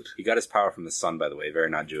Solitude. He got his power from the sun, by the way. Very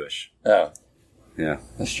not Jewish. Oh. Yeah.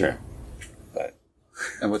 That's true. But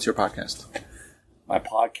And what's your podcast? My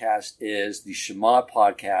podcast is the Shema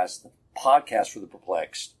Podcast, the podcast for the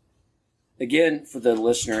perplexed. Again, for the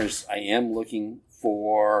listeners, I am looking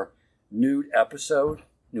for new episode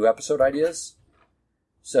ideas.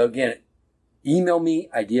 So again, email me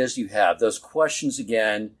ideas you have. Those questions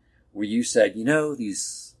again where you said,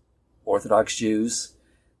 these Orthodox Jews,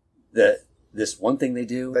 that this one thing they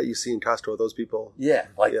do That you see in Castro, those people. Yeah,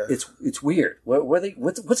 it's weird.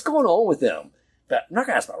 What's going on with them? But I'm not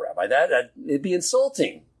going to ask my rabbi that. It'd be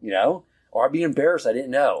insulting, or I'd be embarrassed. I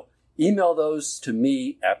didn't know. Email those to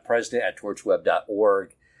me at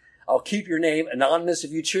president@torchweb.org. I'll keep your name anonymous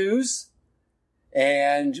if you choose,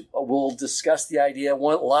 and we'll discuss the idea. A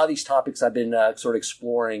lot of these topics I've been sort of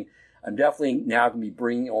exploring. I'm definitely now going to be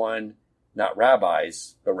bringing on not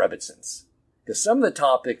rabbis but rebbitzins, because some of the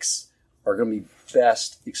topics are going to be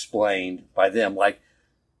best explained by them. Like,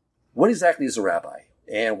 what exactly is a rabbi?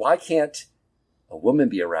 And why can't a woman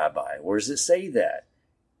be a rabbi? Where does it say that?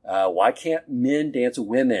 Why can't men dance with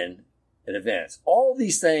women at events? All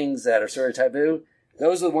these things that are sort of taboo,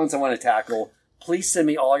 those are the ones I want to tackle. Please send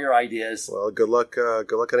me all your ideas. Well, good luck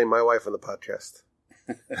getting my wife on the podcast.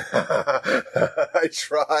 I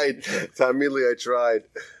tried. Tamili, I tried.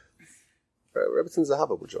 Rebbitzin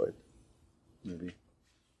Zahava will join. Maybe.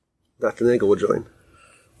 Dr. Nagel will join.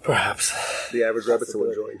 Perhaps. The average Rebbitzin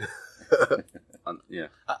will join. Yeah.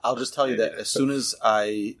 I'll just tell you that as soon as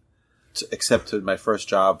I accepted my first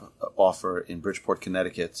job offer in Bridgeport,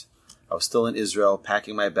 Connecticut, I was still in Israel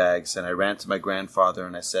packing my bags, and I ran to my grandfather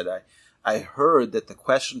and I said, I heard that the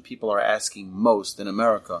question people are asking most in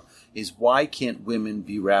America is, why can't women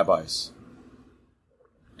be rabbis?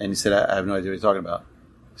 And he said, I have no idea what you're talking about.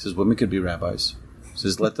 He says, women could be rabbis. He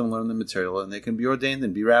says, let them learn the material and they can be ordained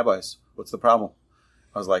and be rabbis. What's the problem?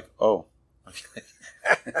 I was like, oh, okay.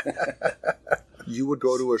 You would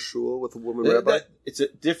go to a shul with a woman rabbi? It's a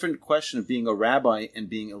different question of being a rabbi and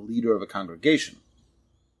being a leader of a congregation.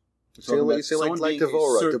 You say like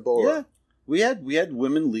Deborah. Yeah. We had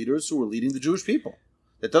women leaders who were leading the Jewish people.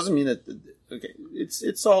 That doesn't mean that. Okay,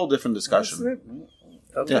 it's a whole different discussion.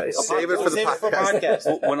 Okay. Yeah. Save it for the podcast.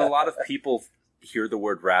 Well, when a lot of people hear the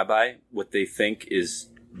word rabbi, what they think is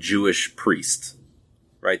Jewish priest,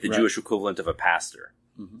 right? The Jewish equivalent of a pastor.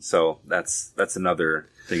 Mm-hmm. So that's another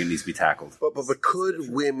thing that needs to be tackled. But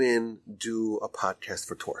could women do a podcast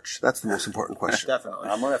for Torch? That's the most important question. Definitely.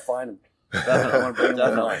 I'm going to find them. Definitely. I'm going to bring them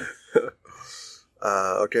online.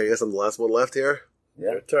 Okay, I guess I'm the last one left here.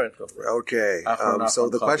 Yeah. Your turn. Okay, so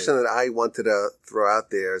the question that I wanted to throw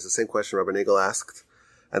out there is the same question Rabbi Nagel asked,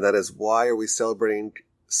 and that is, why are we celebrating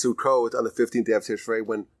Sukkot on the 15th day of Tishrei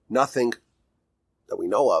when nothing that we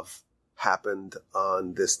know of happened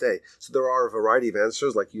on this day? So there are a variety of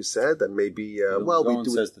answers, like you said, that maybe, Gaon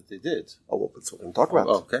says that they did. Oh, well, that's what we're going to talk about.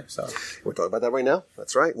 Okay, sorry. We're talking about that right now.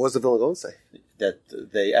 That's right. What does the Vilna Gaon say? That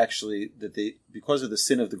they because of the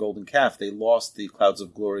sin of the golden calf, they lost the clouds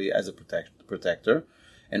of glory as a protector,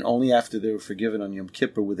 and only after they were forgiven on Yom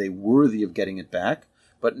Kippur were they worthy of getting it back,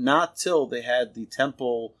 but not till they had the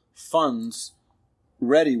temple funds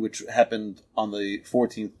ready, which happened on the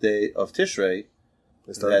 14th day of Tishrei.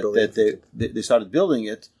 They started building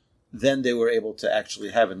it, then they were able to actually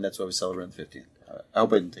have it, and that's why we celebrate on the 15th. I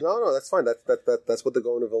hope I didn't take No, that's fine. That's what the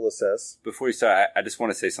Gaon of Vilna says. Before you start, I just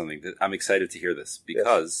want to say something. That I'm excited to hear this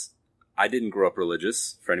because I didn't grow up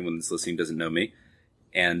religious. For anyone that's listening doesn't know me.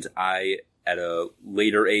 And I, at a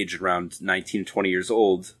later age, around 19, 20 years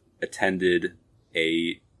old, attended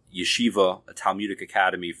a yeshiva, a Talmudic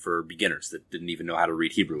academy for beginners that didn't even know how to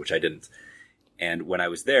read Hebrew, which I didn't. And when I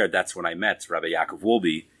was there, that's when I met Rabbi Yaakov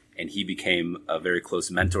Wolbe, and he became a very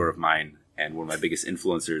close mentor of mine and one of my biggest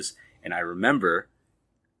influencers. And I remember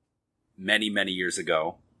many, many years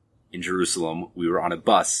ago in Jerusalem, we were on a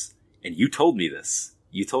bus, and you told me this.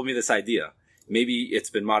 You told me this idea. Maybe it's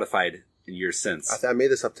been modified in years since. I made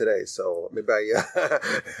this up today, so maybe I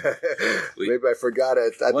forgot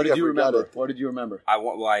it. What did you remember? What did you remember?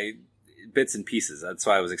 Bits and pieces. That's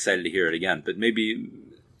why I was excited to hear it again. But maybe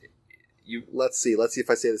you. Let's see if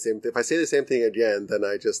I say the same. If I say the same thing again, then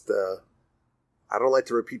I just I don't like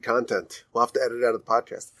to repeat content. We'll have to edit it out of the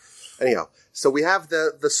podcast. Anyhow, so we have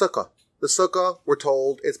the sukkah. The sukkah, we're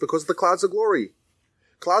told, it's because of the clouds of glory.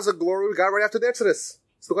 Clouds of glory we got right after the Exodus.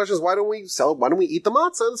 So the question is, why don't we eat the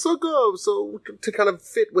matzah and the sukkah? So to kind of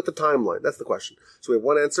fit with the timeline. That's the question. So we have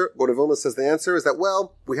one answer. Gaon of Vilna says the answer is that,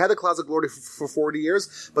 well, we had the clouds of glory for 40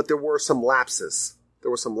 years, but there were some lapses.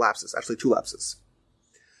 Actually 2 lapses.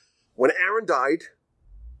 When Aaron died,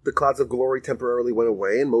 the clouds of glory temporarily went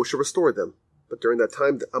away and Moshe restored them. But during that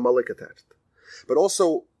time, the Amalek attacked. But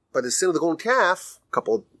also, by the sin of the golden calf, a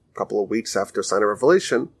couple of weeks after Sinai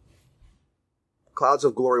Revelation, clouds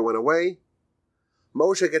of glory went away.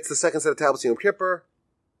 Moshe gets the second set of tablets in Yom Kippur.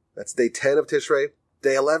 That's day 10 of Tishrei.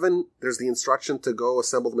 Day 11, there's the instruction to go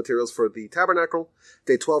assemble the materials for the tabernacle.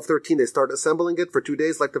 Day 12, 13, they start assembling it for 2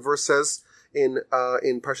 days, like the verse says in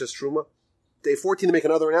Parshas Truma. Day 14, they make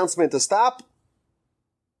another announcement to stop.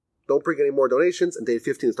 don't bring any more donations. And day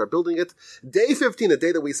 15, start building it. Day 15, the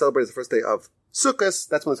day that we celebrate, is the first day of Sukkot.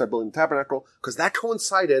 That's when they start building the tabernacle, because that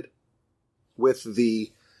coincided with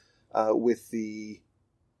the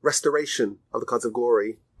restoration of the clouds of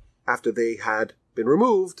glory after they had been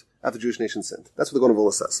removed after the Jewish nation sinned. That's what the Gaon of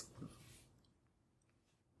Vilna says.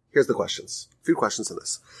 Here's the questions. A few questions in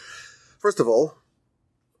this. First of all,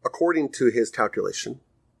 according to his calculation,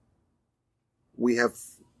 we have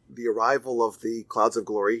the arrival of the clouds of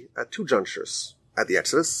glory at two junctures. At the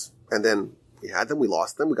Exodus, and then we had them, we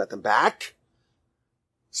lost them, we got them back.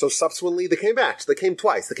 So subsequently they came back. So they came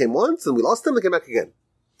twice. They came once, and we lost them, they came back again.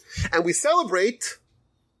 And we celebrate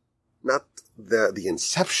not the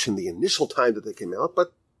inception, the initial time that they came out,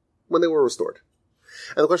 but when they were restored.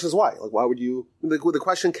 And the question is why? Like, why would you... The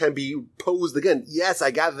question can be posed again. Yes,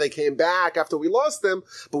 I gather they came back after we lost them,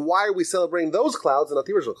 but why are we celebrating those clouds and not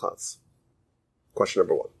the original clouds? Question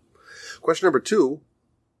number one. Question number two,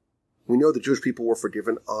 we know the Jewish people were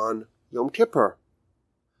forgiven on Yom Kippur.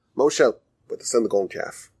 Moshe, with the son of the golden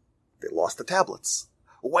calf, they lost the tablets.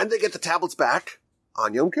 When did they get the tablets back?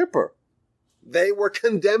 On Yom Kippur. They were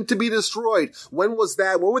condemned to be destroyed. When was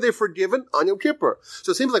that? When were they forgiven? On Yom Kippur.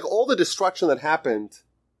 So it seems like all the destruction that happened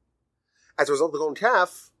as a result of the golden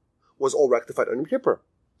calf was all rectified on Yom Kippur,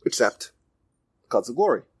 except the clouds of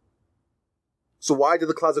glory. So why did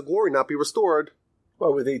the clouds of glory not be restored? Why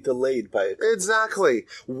were they delayed by it? Exactly.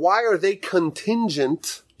 Why are they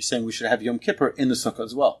contingent? You're saying we should have Yom Kippur in the Sukkah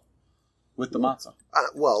as well, with the matzah.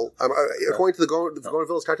 According to the Gaon of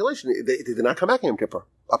Vilna's calculation, they did not come back in Yom Kippur,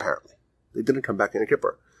 apparently. They didn't come back in Yom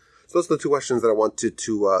Kippur. So those are the two questions that I wanted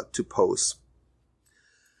to pose.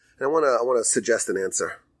 And I want to suggest an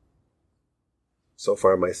answer. So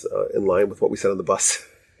far, am I in line with what we said on the bus?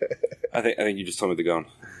 I think you just told me to go on.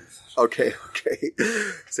 Okay.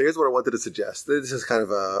 So here's what I wanted to suggest. This is kind of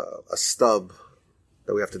a stub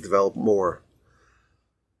that we have to develop more.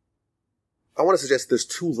 I want to suggest there's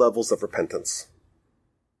two levels of repentance.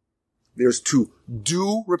 There's to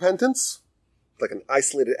do repentance, like an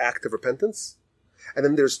isolated act of repentance, and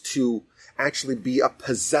then there's to actually be a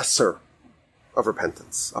possessor of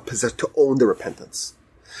repentance, to own the repentance.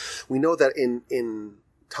 We know that in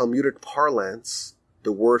Talmudic parlance,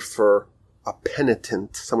 the word for a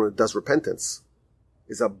penitent, someone who does repentance,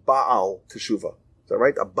 is a Baal Teshuvah. Is that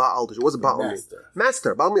right? A Baal Teshuvah. What's a Baal mean?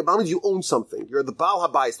 Master. Baal means you own something. You're the Baal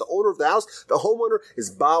Habayis, the owner of the house. The homeowner is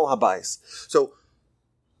Baal Habayis. So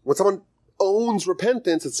when someone owns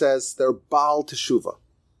repentance, it says they're Baal Teshuvah.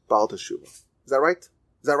 Baal Teshuvah. Is that right?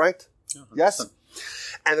 Yeah, yes?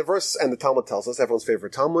 And the verse, and the Talmud tells us, everyone's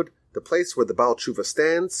favorite Talmud, the place where the Baal Teshuvah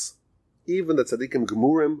stands, even the Tzaddikim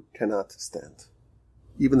Gemurim cannot stand.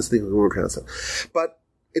 Even the Tzaddikim Gemurim cannot stand. But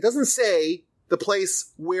it doesn't say the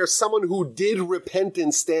place where someone who did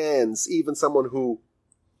repentance stands, even someone who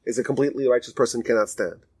is a completely righteous person cannot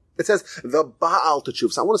stand. It says the Baal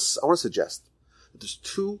Teshuvah. So I want to suggest that there's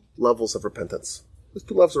two levels of repentance. There's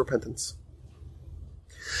two levels of repentance.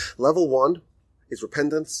 Level one is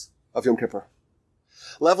repentance of Yom Kippur.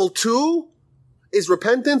 Level two is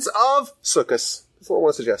repentance of Sukkot. That's what I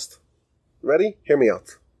want to suggest. Ready? Hear me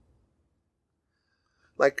out.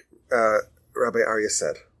 Like Rabbi Arya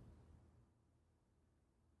said,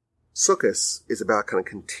 Sukkot is about kind of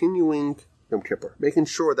continuing Yom Kippur, making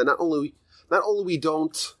sure that not only we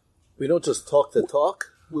don't just talk the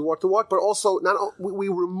talk, we walk the walk, but also we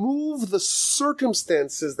remove the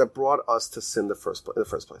circumstances that brought us to sin in the first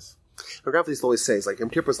place. My grandfather used to always say, it's like Yom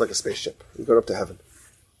Kippur is like a spaceship. You're going up to heaven.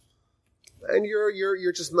 And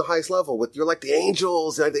you're just in the highest level. You're like the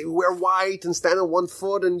angels. They wear white and stand on one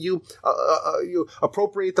foot, and you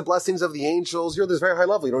appropriate the blessings of the angels. You're at this very high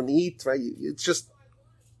level. You don't eat, right? It's just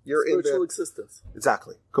you're spiritual in the existence.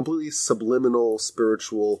 Exactly, completely subliminal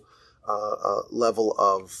spiritual level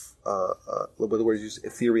of what the word you used,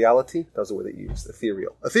 ethereality. That was the word that you used.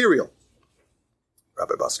 Ethereal.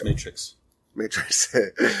 Rabbi Busker. Matrix.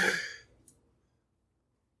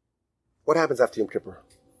 What happens after Yom Kippur?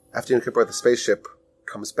 After Yom Kippur, the spaceship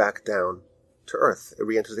comes back down to Earth. It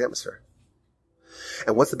re-enters the atmosphere.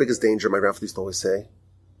 And what's the biggest danger, my grandfather used to always say,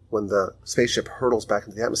 when the spaceship hurtles back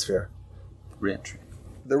into the atmosphere? Re-entry.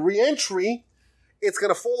 The re-entry, it's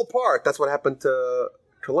going to fall apart. That's what happened to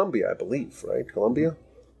Columbia, I believe, right? Columbia?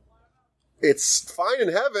 It's fine in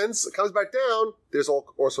heavens. It comes back down. There's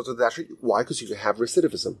all sorts of disaster. Why? Because you can have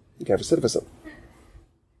recidivism.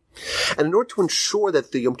 And in order to ensure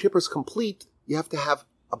that the Yom Kippur is complete, you have to have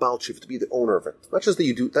a Baal Teshuvah, to be the owner of it. Not just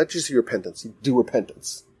your repentance. You do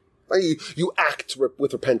repentance. You act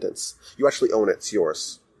with repentance. You actually own it. It's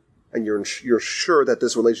yours. And you're sure that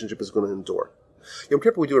this relationship is going to endure. Yom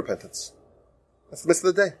Kippur, we do repentance. That's the midst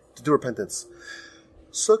of the day, to do repentance.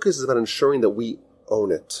 Sukkot is about ensuring that we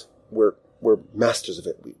own it. We're masters of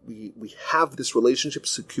it. We have this relationship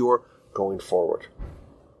secure going forward.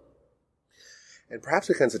 And perhaps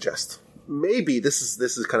we can suggest, maybe this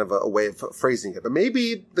is kind of a way of phrasing it, but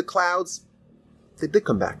maybe the clouds, they did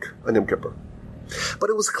come back on Yom Kippur. But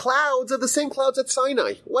it was clouds, the same clouds at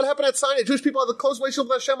Sinai. What happened at Sinai? Jewish people had the close relationship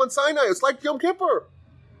with Hashem on Sinai. It's like Yom Kippur.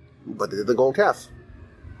 But they did the golden calf.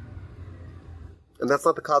 And that's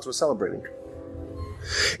not the clouds we're celebrating.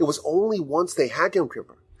 It was only once they had Yom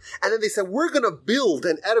Kippur. And then they said, we're going to build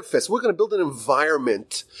an edifice. We're going to build an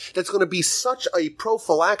environment that's going to be such a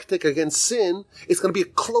prophylactic against sin. It's going to be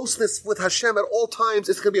a closeness with Hashem at all times.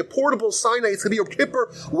 It's going to be a portable Sinai. It's going to be Yom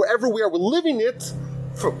Kippur wherever we are. We're living it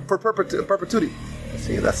for perpetuity.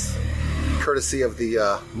 See, that's courtesy of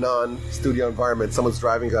the non-studio environment. Someone's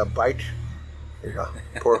driving a bike. There you go.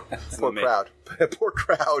 Poor crowd. Poor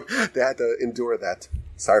crowd. They had to endure that.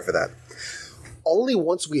 Sorry for that. Only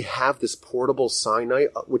once we have this portable Sinai,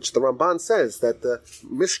 which the Ramban says that the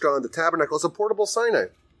Mishkan, the tabernacle, is a portable Sinai.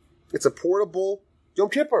 It's a portable Yom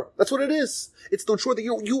Kippur. That's what it is. It's to ensure that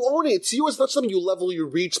you own it. It's yours. It's not something you level, you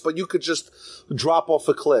reach, but you could just drop off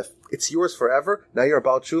a cliff. It's yours forever. Now you're a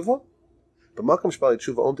Baal Tshuva. But Malkam Shbali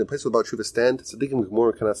Tshuva owned in place where Baal Tshuva stand. Tzaddikim and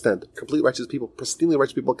Gemara cannot stand. Complete righteous people, pristinely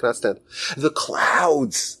righteous people cannot stand. The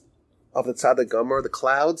clouds of the Tzaddik Gomer, the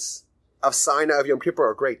clouds of Sinai of Yom Kippur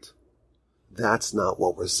are great. That's not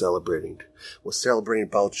what we're celebrating. We're celebrating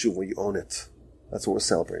Baal Tshuva when you own it. That's what we're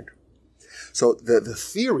celebrating. So the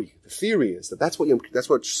theory is that that's what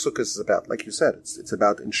Sukkot is about. Like you said, it's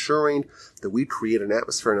about ensuring that we create an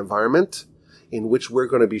atmosphere, an environment in which we're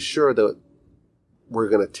going to be sure that we're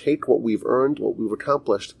going to take what we've earned, what we've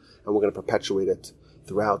accomplished, and we're going to perpetuate it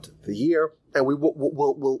throughout the year. And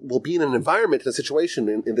we'll be in an environment, in a situation,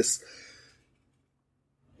 in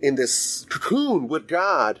this cocoon with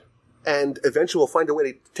God. And eventually we'll find a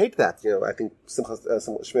way to take that. I think Simple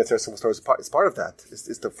Story is part of that,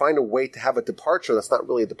 is to find a way to have a departure that's not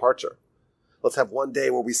really a departure. Let's have one day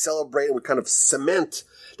where we celebrate and we kind of cement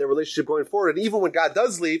the relationship going forward. And even when God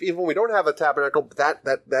does leave, even when we don't have a tabernacle,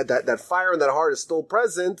 that fire in that heart is still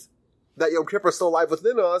present, that Yom Kippur is still alive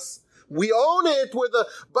within us. We own it. We're the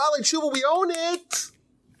Baalei Tshuva. We own it.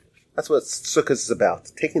 That's what Sukkot is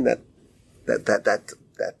about. Taking that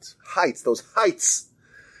heights,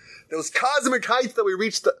 those cosmic heights that we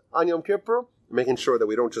reached on Yom Kippur, making sure that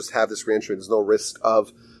we don't just have this reentry. There's no risk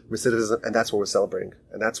of recidivism, and that's what we're celebrating.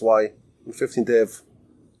 And that's why the 15th day of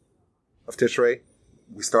Tishrei,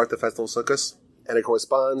 we start the festival of Sukkot, and it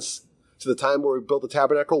corresponds to the time where we built the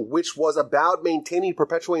tabernacle, which was about maintaining,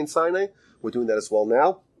 perpetuating Sinai. We're doing that as well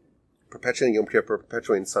now, perpetuating Yom Kippur,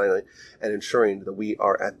 perpetuating Sinai, and ensuring that we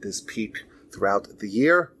are at this peak throughout the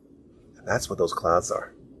year. And that's what those clouds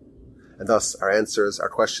are. And thus, our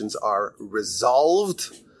questions are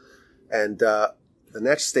resolved. And the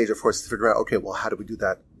next stage, of course, is to figure out, okay, well, how do we do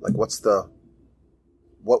that? Like, what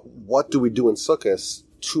do we do in Sukkot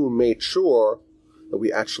to make sure that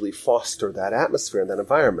we actually foster that atmosphere and that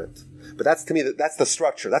environment? But that's, to me, that's the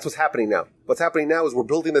structure. That's what's happening now. What's happening now is we're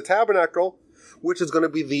building the tabernacle, which is going to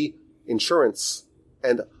be the insurance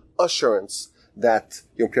and assurance that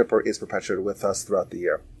Yom Kippur is perpetuated with us throughout the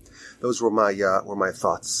year. Those were my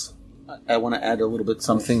thoughts. I want to add a little bit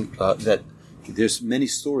something that there's many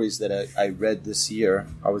stories that I read this year.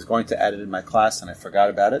 I was going to add it in my class and I forgot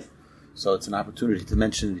about it. So it's an opportunity to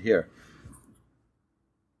mention it here.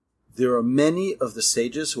 There are many of the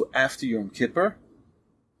sages who, after Yom Kippur,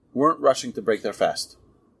 weren't rushing to break their fast.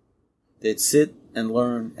 They'd sit and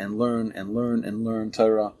learn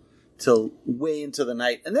Torah till way into the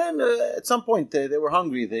night. And then at some point they were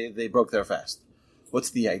hungry. They broke their fast. What's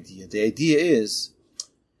the idea? The idea is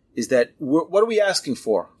that what are we asking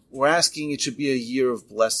for? We're asking it should be a year of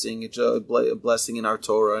blessing, a blessing in our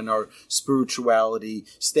Torah, in our spirituality,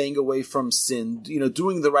 staying away from sin,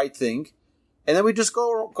 doing the right thing. And then we just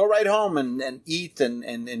go right home and eat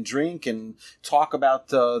and drink and talk about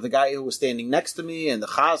the guy who was standing next to me, and the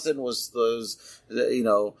chazan was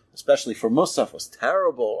especially for Musaf, was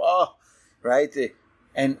terrible. Oh, right?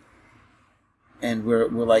 And we're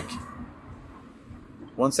like,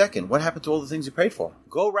 1 second, what happened to all the things you prayed for?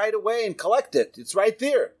 Go right away and collect it. It's right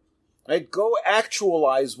there. Right? Go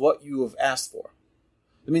actualize what you have asked for.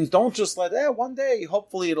 It means don't just let, one day,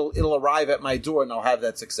 hopefully it'll arrive at my door and I'll have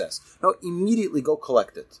that success. No, immediately go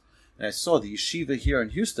collect it. And I saw the yeshiva here in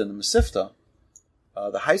Houston, the Mesivta,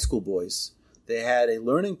 the high school boys, they had a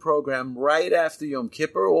learning program right after Yom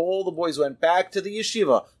Kippur. All the boys went back to the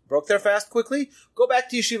yeshiva, broke their fast quickly, go back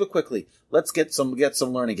to yeshiva quickly. Let's get some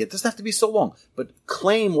learning. It doesn't have to be so long, but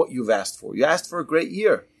claim what you've asked for. You asked for a great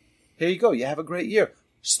year. Here you go. You have a great year.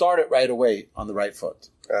 start it right away on the right foot.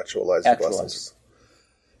 Actualize your blessings.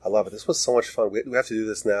 I love it. This was so much fun. We have to do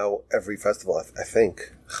this now every festival, I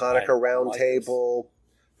think. Hanukkah round table,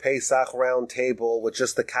 Pesach round table with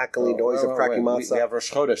just the cackling noise of cracking matzah. We have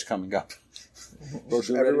Rosh Chodesh coming up.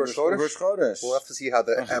 Every Rosh Chodesh? We'll have to see how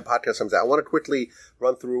the podcast comes out. I want to quickly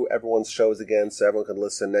run through everyone's shows again so everyone can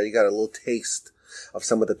listen. Now you got a little taste of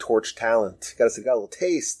some of the Torch talent. You got a little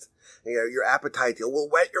taste. Your appetite. We'll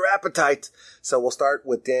whet your appetite. So we'll start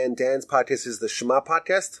with Dan. Dan's podcast is the Shema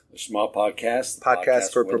podcast. The Shema podcast.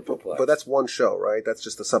 Podcast for but that's one show, right? That's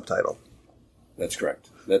just the subtitle. That's correct.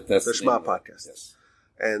 That's the Shema podcast. Yes.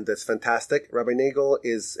 And that's fantastic. Rabbi Nagel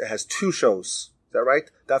has two shows. Is that right?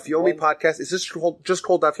 Daf Yomi podcast. Is this just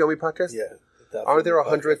called Daf Yomi podcast? Yeah. Are there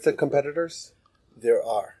 100 competitors? There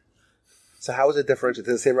are. So how is it different? Does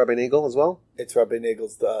it say Rabbi Nagel as well? It's Rabbi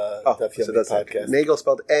Nagel's Daf Yomi podcast. Nagel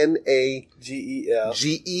spelled N-A-G-E-L.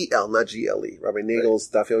 G-E-L, not G-L-E. Rabbi Nagel's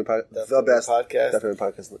Daf Yomi podcast. The best podcast. Daf Yomi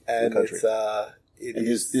podcast in the country. And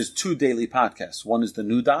there's two daily podcasts. One is the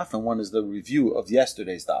new daf, and one is the review of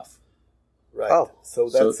yesterday's daf. Right. Oh. So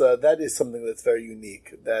that is something that's very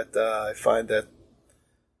unique. That I find that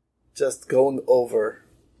just going over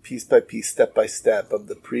piece by piece, step by step of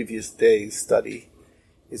the previous day's study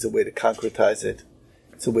is a way to concretize it.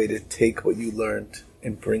 It's a way to take what you learned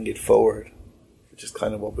and bring it forward, which is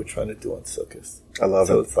kind of what we're trying to do on Sukkot. I love it.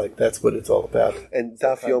 So it's like that's what it's all about. And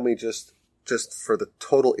Daf Yomi, just for the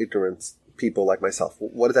total ignorance people like myself,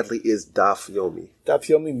 what exactly is Daf Yomi? Daf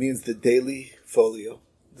Yomi means the daily folio.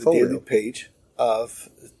 Daily page of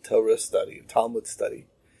Torah study, Talmud study.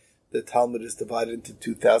 The Talmud is divided into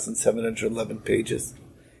 2,711 pages.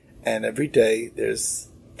 And every day there's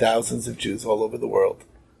thousands of Jews all over the world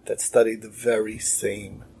that study the very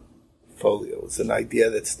same folio. It's an idea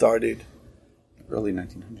that started early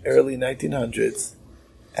 1900s. Early 1900s.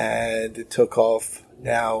 And it took off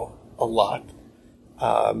now a lot,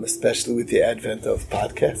 especially with the advent of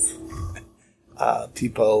podcasts.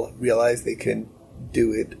 People realize they can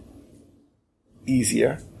do it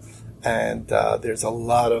easier, and there's a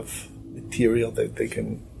lot of material that they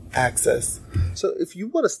can access. So if you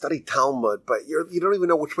want to study Talmud, but you don't even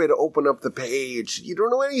know which way to open up the page, you don't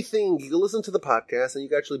know anything, you can listen to the podcast and you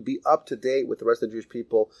can actually be up to date with the rest of the Jewish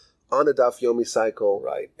people on the Daf Yomi cycle.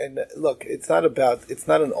 Right. And look, it's not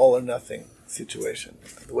an all or nothing situation.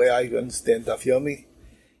 The way I understand Daf Yomi,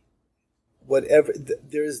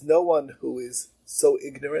 there is no one who is so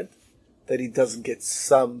ignorant that he doesn't get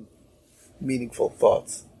some meaningful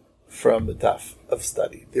thoughts from the daf of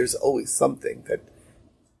study. There's always something that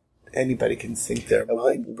anybody can sink their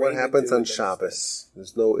mind. What happens on Shabbos?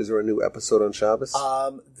 Is there a new episode on Shabbos?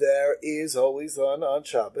 There is always one on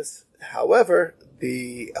Shabbos. However,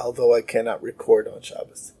 although I cannot record on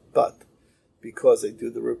Shabbos, but because I do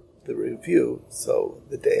the review, so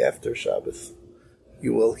the day after Shabbos,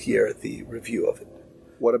 you will hear the review of it.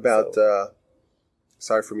 What about?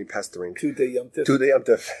 Sorry for me pestering. Two-day Yom Tif. Two-day Yom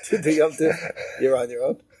Tif. Two-day Yom Tif. You're on your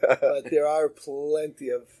own. But there are plenty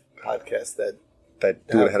of podcasts that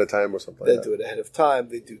do it ahead of time or something like that. They do it ahead of time.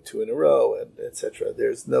 They do two in a row, and etc.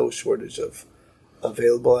 There's no shortage of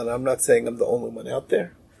available, and I'm not saying I'm the only one out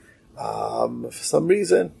there. For some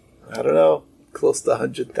reason, I don't know, close to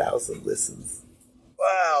 100,000 listens.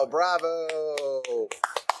 Wow, bravo.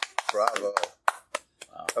 Bravo.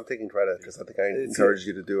 I'm taking credit because I think I encouraged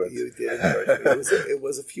you to do it. You did encourage me. It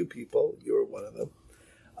was a few people. You were one of them.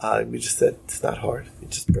 You just said it's not hard. You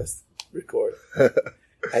just press record.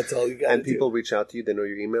 That's all you got. And people reach out to you. They know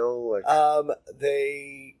your email.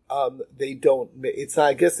 They don't. It's not.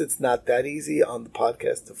 I guess it's not that easy on the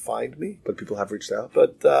podcast to find me. But people have reached out.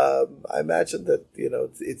 But I imagine that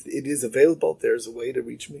it is available. There's a way to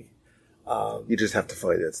reach me. You just have to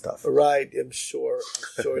find that stuff. Right. I'm sure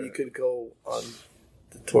you could go on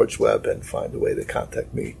the Torch web and find a way to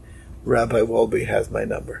contact me. Rabbi Wolbe has my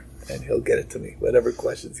number, and he'll get it to me. Whatever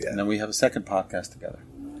questions you have. And then we have a second podcast together.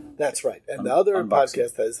 That's right. And the other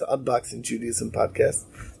podcast is the Unboxing Judaism podcast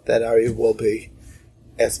that Aryeh Wolbe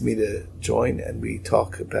asked me to join, and we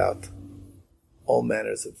talk about all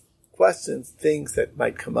manners of questions, things that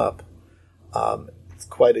might come up. It's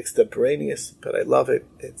quite extemporaneous, but I love it.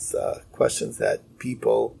 It's questions that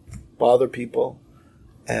bother people,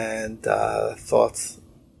 and thoughts,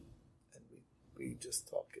 and we just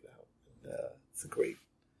talk it out. And, it's a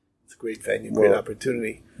great venue, great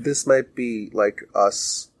opportunity. This might be like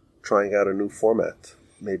us trying out a new format.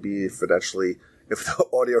 Maybe if the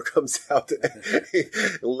audio comes out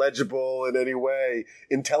legible in any way,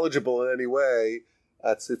 intelligible in any way,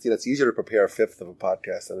 it's easier to prepare a fifth of a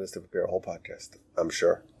podcast than it is to prepare a whole podcast, I'm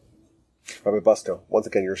sure. Rabbi Busto, once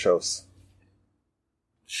again, your shows.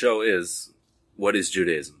 Show is What is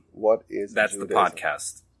Judaism? What is That's Judaism? the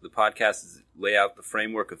podcast. The podcast is lay out the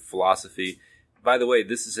framework of philosophy. By the way,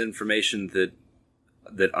 this is information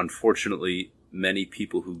that unfortunately many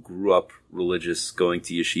people who grew up religious going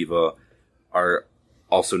to yeshiva are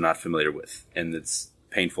also not familiar with, and it's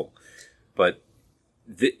painful. But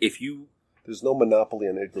There's no monopoly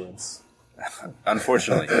on ignorance.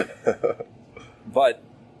 Unfortunately. But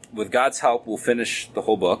with God's help, we'll finish the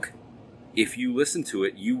whole book. If you listen to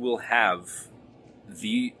it, you will have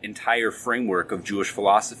the entire framework of Jewish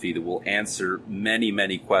philosophy that will answer many,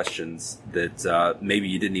 many questions that maybe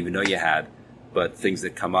you didn't even know you had, but things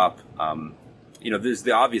that come up. There's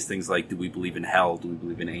the obvious things like, do we believe in hell? Do we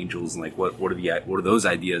believe in angels? And like, what are those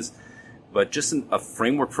ideas? But just a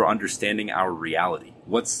framework for understanding our reality.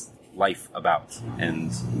 What's life about?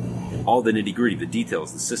 And all the nitty-gritty, the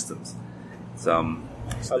details, the systems. So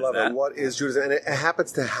I love it. What is Judaism? And it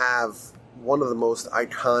happens to have one of the most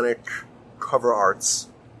iconic cover arts.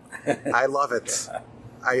 I love it.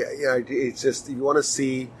 It's just, you want to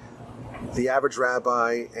see the average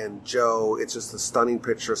rabbi and Joe, it's just a stunning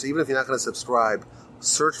picture. So even if you're not going to subscribe,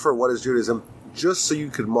 search for What is Judaism, just so you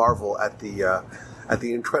could marvel at the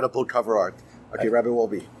incredible cover art. Okay, Rabbi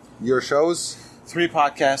Wolbe, your shows? 3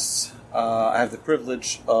 podcasts. I have the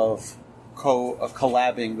privilege of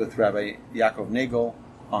collabing with Rabbi Yaakov Nagel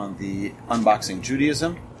on the Unboxing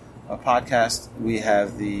Judaism podcast. We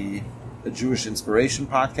have the Jewish Inspiration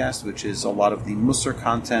podcast, which is a lot of the Musar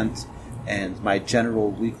content and my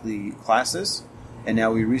general weekly classes. And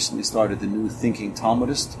now we recently started the new Thinking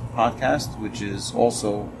Talmudist podcast, which is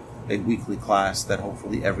also a weekly class that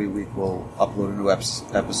hopefully every week we'll upload a new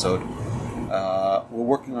episode. We're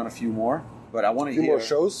working on a few more, but I want to hear... more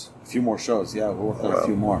shows? A few more shows, yeah. We're working on a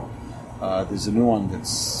few more. There's a new one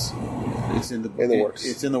that's... It's in the works.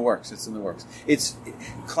 It's in the works.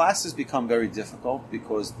 Classes become very difficult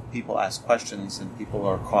because people ask questions and people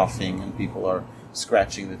are coughing and people are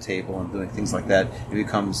scratching the table and doing things like that. It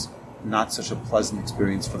becomes not such a pleasant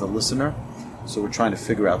experience for the listener. So we're trying to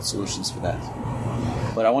figure out solutions for that.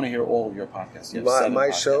 But I want to hear all of your podcasts. You have my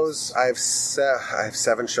podcasts. shows, I have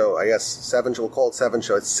 7 shows. I guess 7. We'll call it 7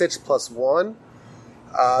 shows. It's 6 plus 1.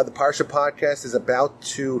 The Parsha podcast is about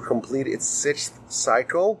to complete its 6th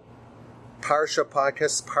cycle. Parsha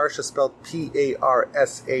podcast, Parsha spelled Parsha,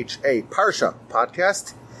 Parsha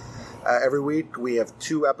podcast. Every week we have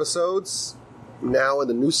 2 episodes. Now in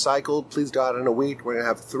the new cycle, please God, in a week we're going to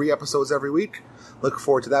have 3 episodes every week. Look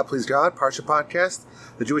forward to that, please God. Parsha podcast,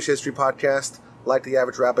 the Jewish History podcast. Like the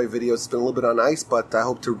Average Rabbi videos, it's been a little bit on ice, but I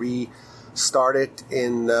hope to restart it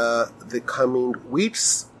in the coming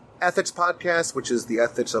weeks. Ethics podcast, which is the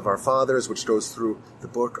ethics of our fathers, which goes through the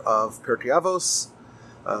book of Pirkei Avos.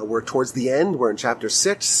 We're towards the end. We're in chapter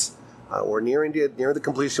 6. We're nearing the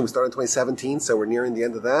completion. We started in 2017, so we're nearing the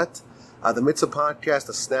end of that. The Mitzvah podcast,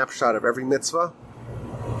 a snapshot of every mitzvah,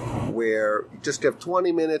 where you just have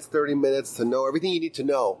 20 minutes, 30 minutes to know everything you need to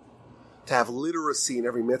know to have literacy in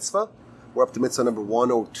every mitzvah. We're up to mitzvah number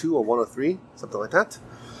 102 or 103, something like that.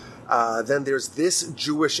 Then there's This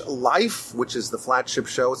Jewish Life, which is the flagship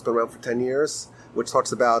show. It's been around for 10 years, which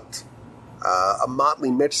talks about a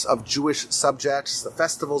motley mix of Jewish subjects, the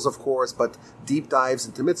festivals, of course, but deep dives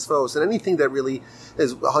into mitzvos and anything that really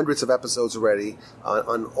is hundreds of episodes already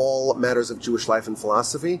on all matters of Jewish life and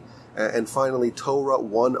philosophy. And finally, Torah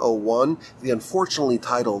 101, the unfortunately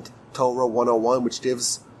titled Torah 101, which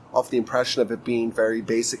gives off the impression of it being very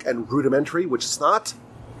basic and rudimentary, which it's not.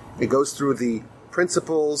 It goes through the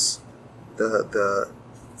principles, the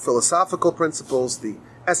philosophical principles, the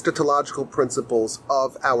eschatological principles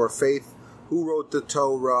of our faith. Who wrote the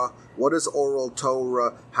Torah? What is oral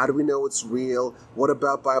Torah? How do we know it's real? What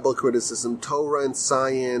about Bible criticism, Torah and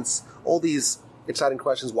science? All these exciting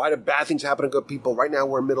questions. Why do bad things happen to good people? Right now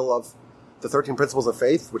we're in the middle of the 13 principles of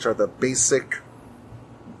faith, which are the basic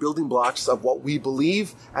building blocks of what we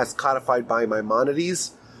believe as codified by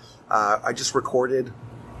Maimonides. I just recorded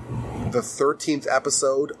the 13th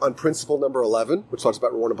episode on principle number 11, which talks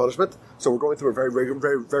about reward and punishment. So we're going through it very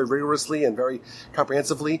rigorously and very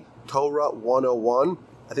comprehensively. Torah 101.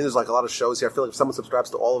 I think there's like a lot of shows here. I feel like if someone subscribes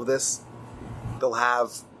to all of this, they'll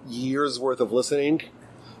have years worth of listening,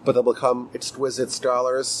 but they'll become exquisite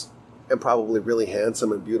scholars and probably really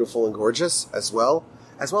handsome and beautiful and gorgeous as well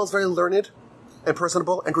as very learned and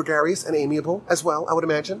personable and gregarious and amiable as well, I would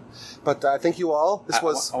imagine. But thank you all. I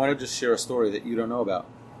want to just share a story that you don't know about.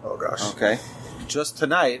 Oh, gosh. Okay. Just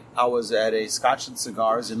tonight, I was at a Scotch and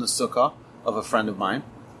Cigars in the sukkah of a friend of mine,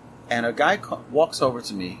 and a guy walks over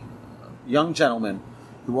to me, a young gentleman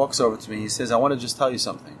who walks over to me. He says, I want to just tell you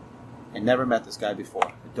something. I never met this guy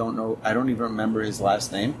before. I don't even remember his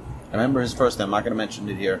last name. I remember his first name. I'm not going to mention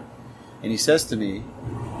it here. And he says to me,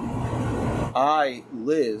 I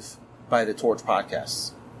live by the Torch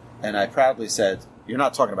podcasts. And I proudly said, you're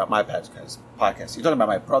not talking about my podcast. You're talking about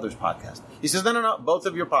my brother's podcast. He says, no, both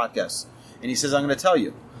of your podcasts. And he says, I'm going to tell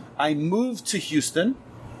you, I moved to Houston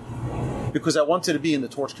because I wanted to be in the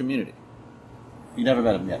Torch community. You never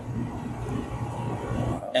met him yet.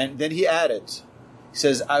 And then he added, he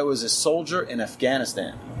says, I was a soldier in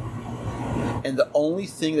Afghanistan. And the only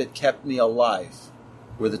thing that kept me alive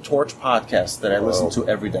were the Torch podcasts that I listen to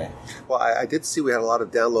every day. Well, I did see we had a lot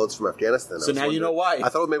of downloads from Afghanistan. So now you know why. I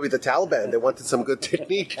thought it was maybe the Taliban. They wanted some good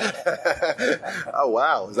technique. Oh,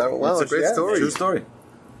 wow. Is that wow? It's a great story. True story.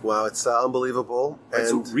 Wow, it's unbelievable. Right,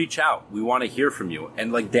 And so reach out. We want to hear from you.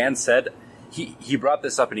 And like Dan said, he brought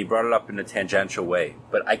this up and he brought it up in a tangential way.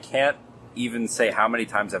 But I can't even say how many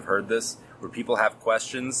times I've heard this where people have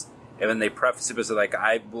questions and then they preface it with like,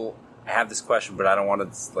 I have this question, but I don't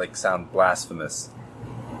want to like sound blasphemous.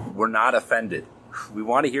 We're not offended. We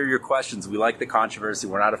want to hear your questions. We like the controversy.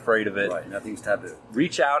 We're not afraid of it. Right, nothing's taboo.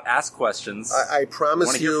 Reach out, ask questions. I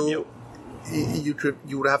promise We wanna hear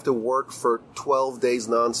you would have to work for 12 days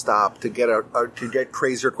nonstop to get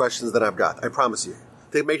crazier questions than I've got. I promise you.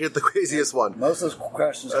 They make it the craziest one. Most of those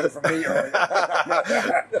questions come from me.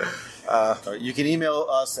 You can email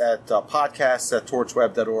us at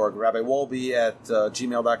podcasts@torchweb.org, Rabbi Wolbe at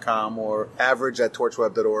gmail.com, or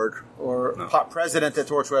Average@torchweb.org.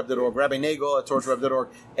 president@torchweb.org, Rabbi Nagel at torchweb.org.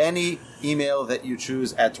 Any email that you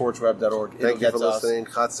choose at torchweb.org. Thank you for listening.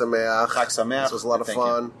 Chag Sameach. Chag Sameach. This was a lot of Thank you.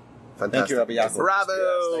 fun. Fantastic. Thank you, Rabbi Yaakov. Bravo!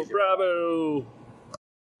 Yes, thank you. Bravo!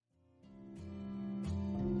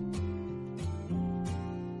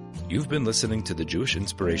 You've been listening to the Jewish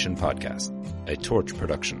Inspiration Podcast, a Torch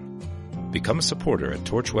production. Become a supporter at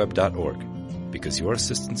torchweb.org because your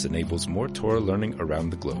assistance enables more Torah learning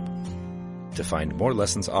around the globe. To find more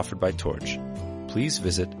lessons offered by Torch, please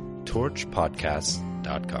visit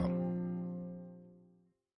torchpodcasts.com.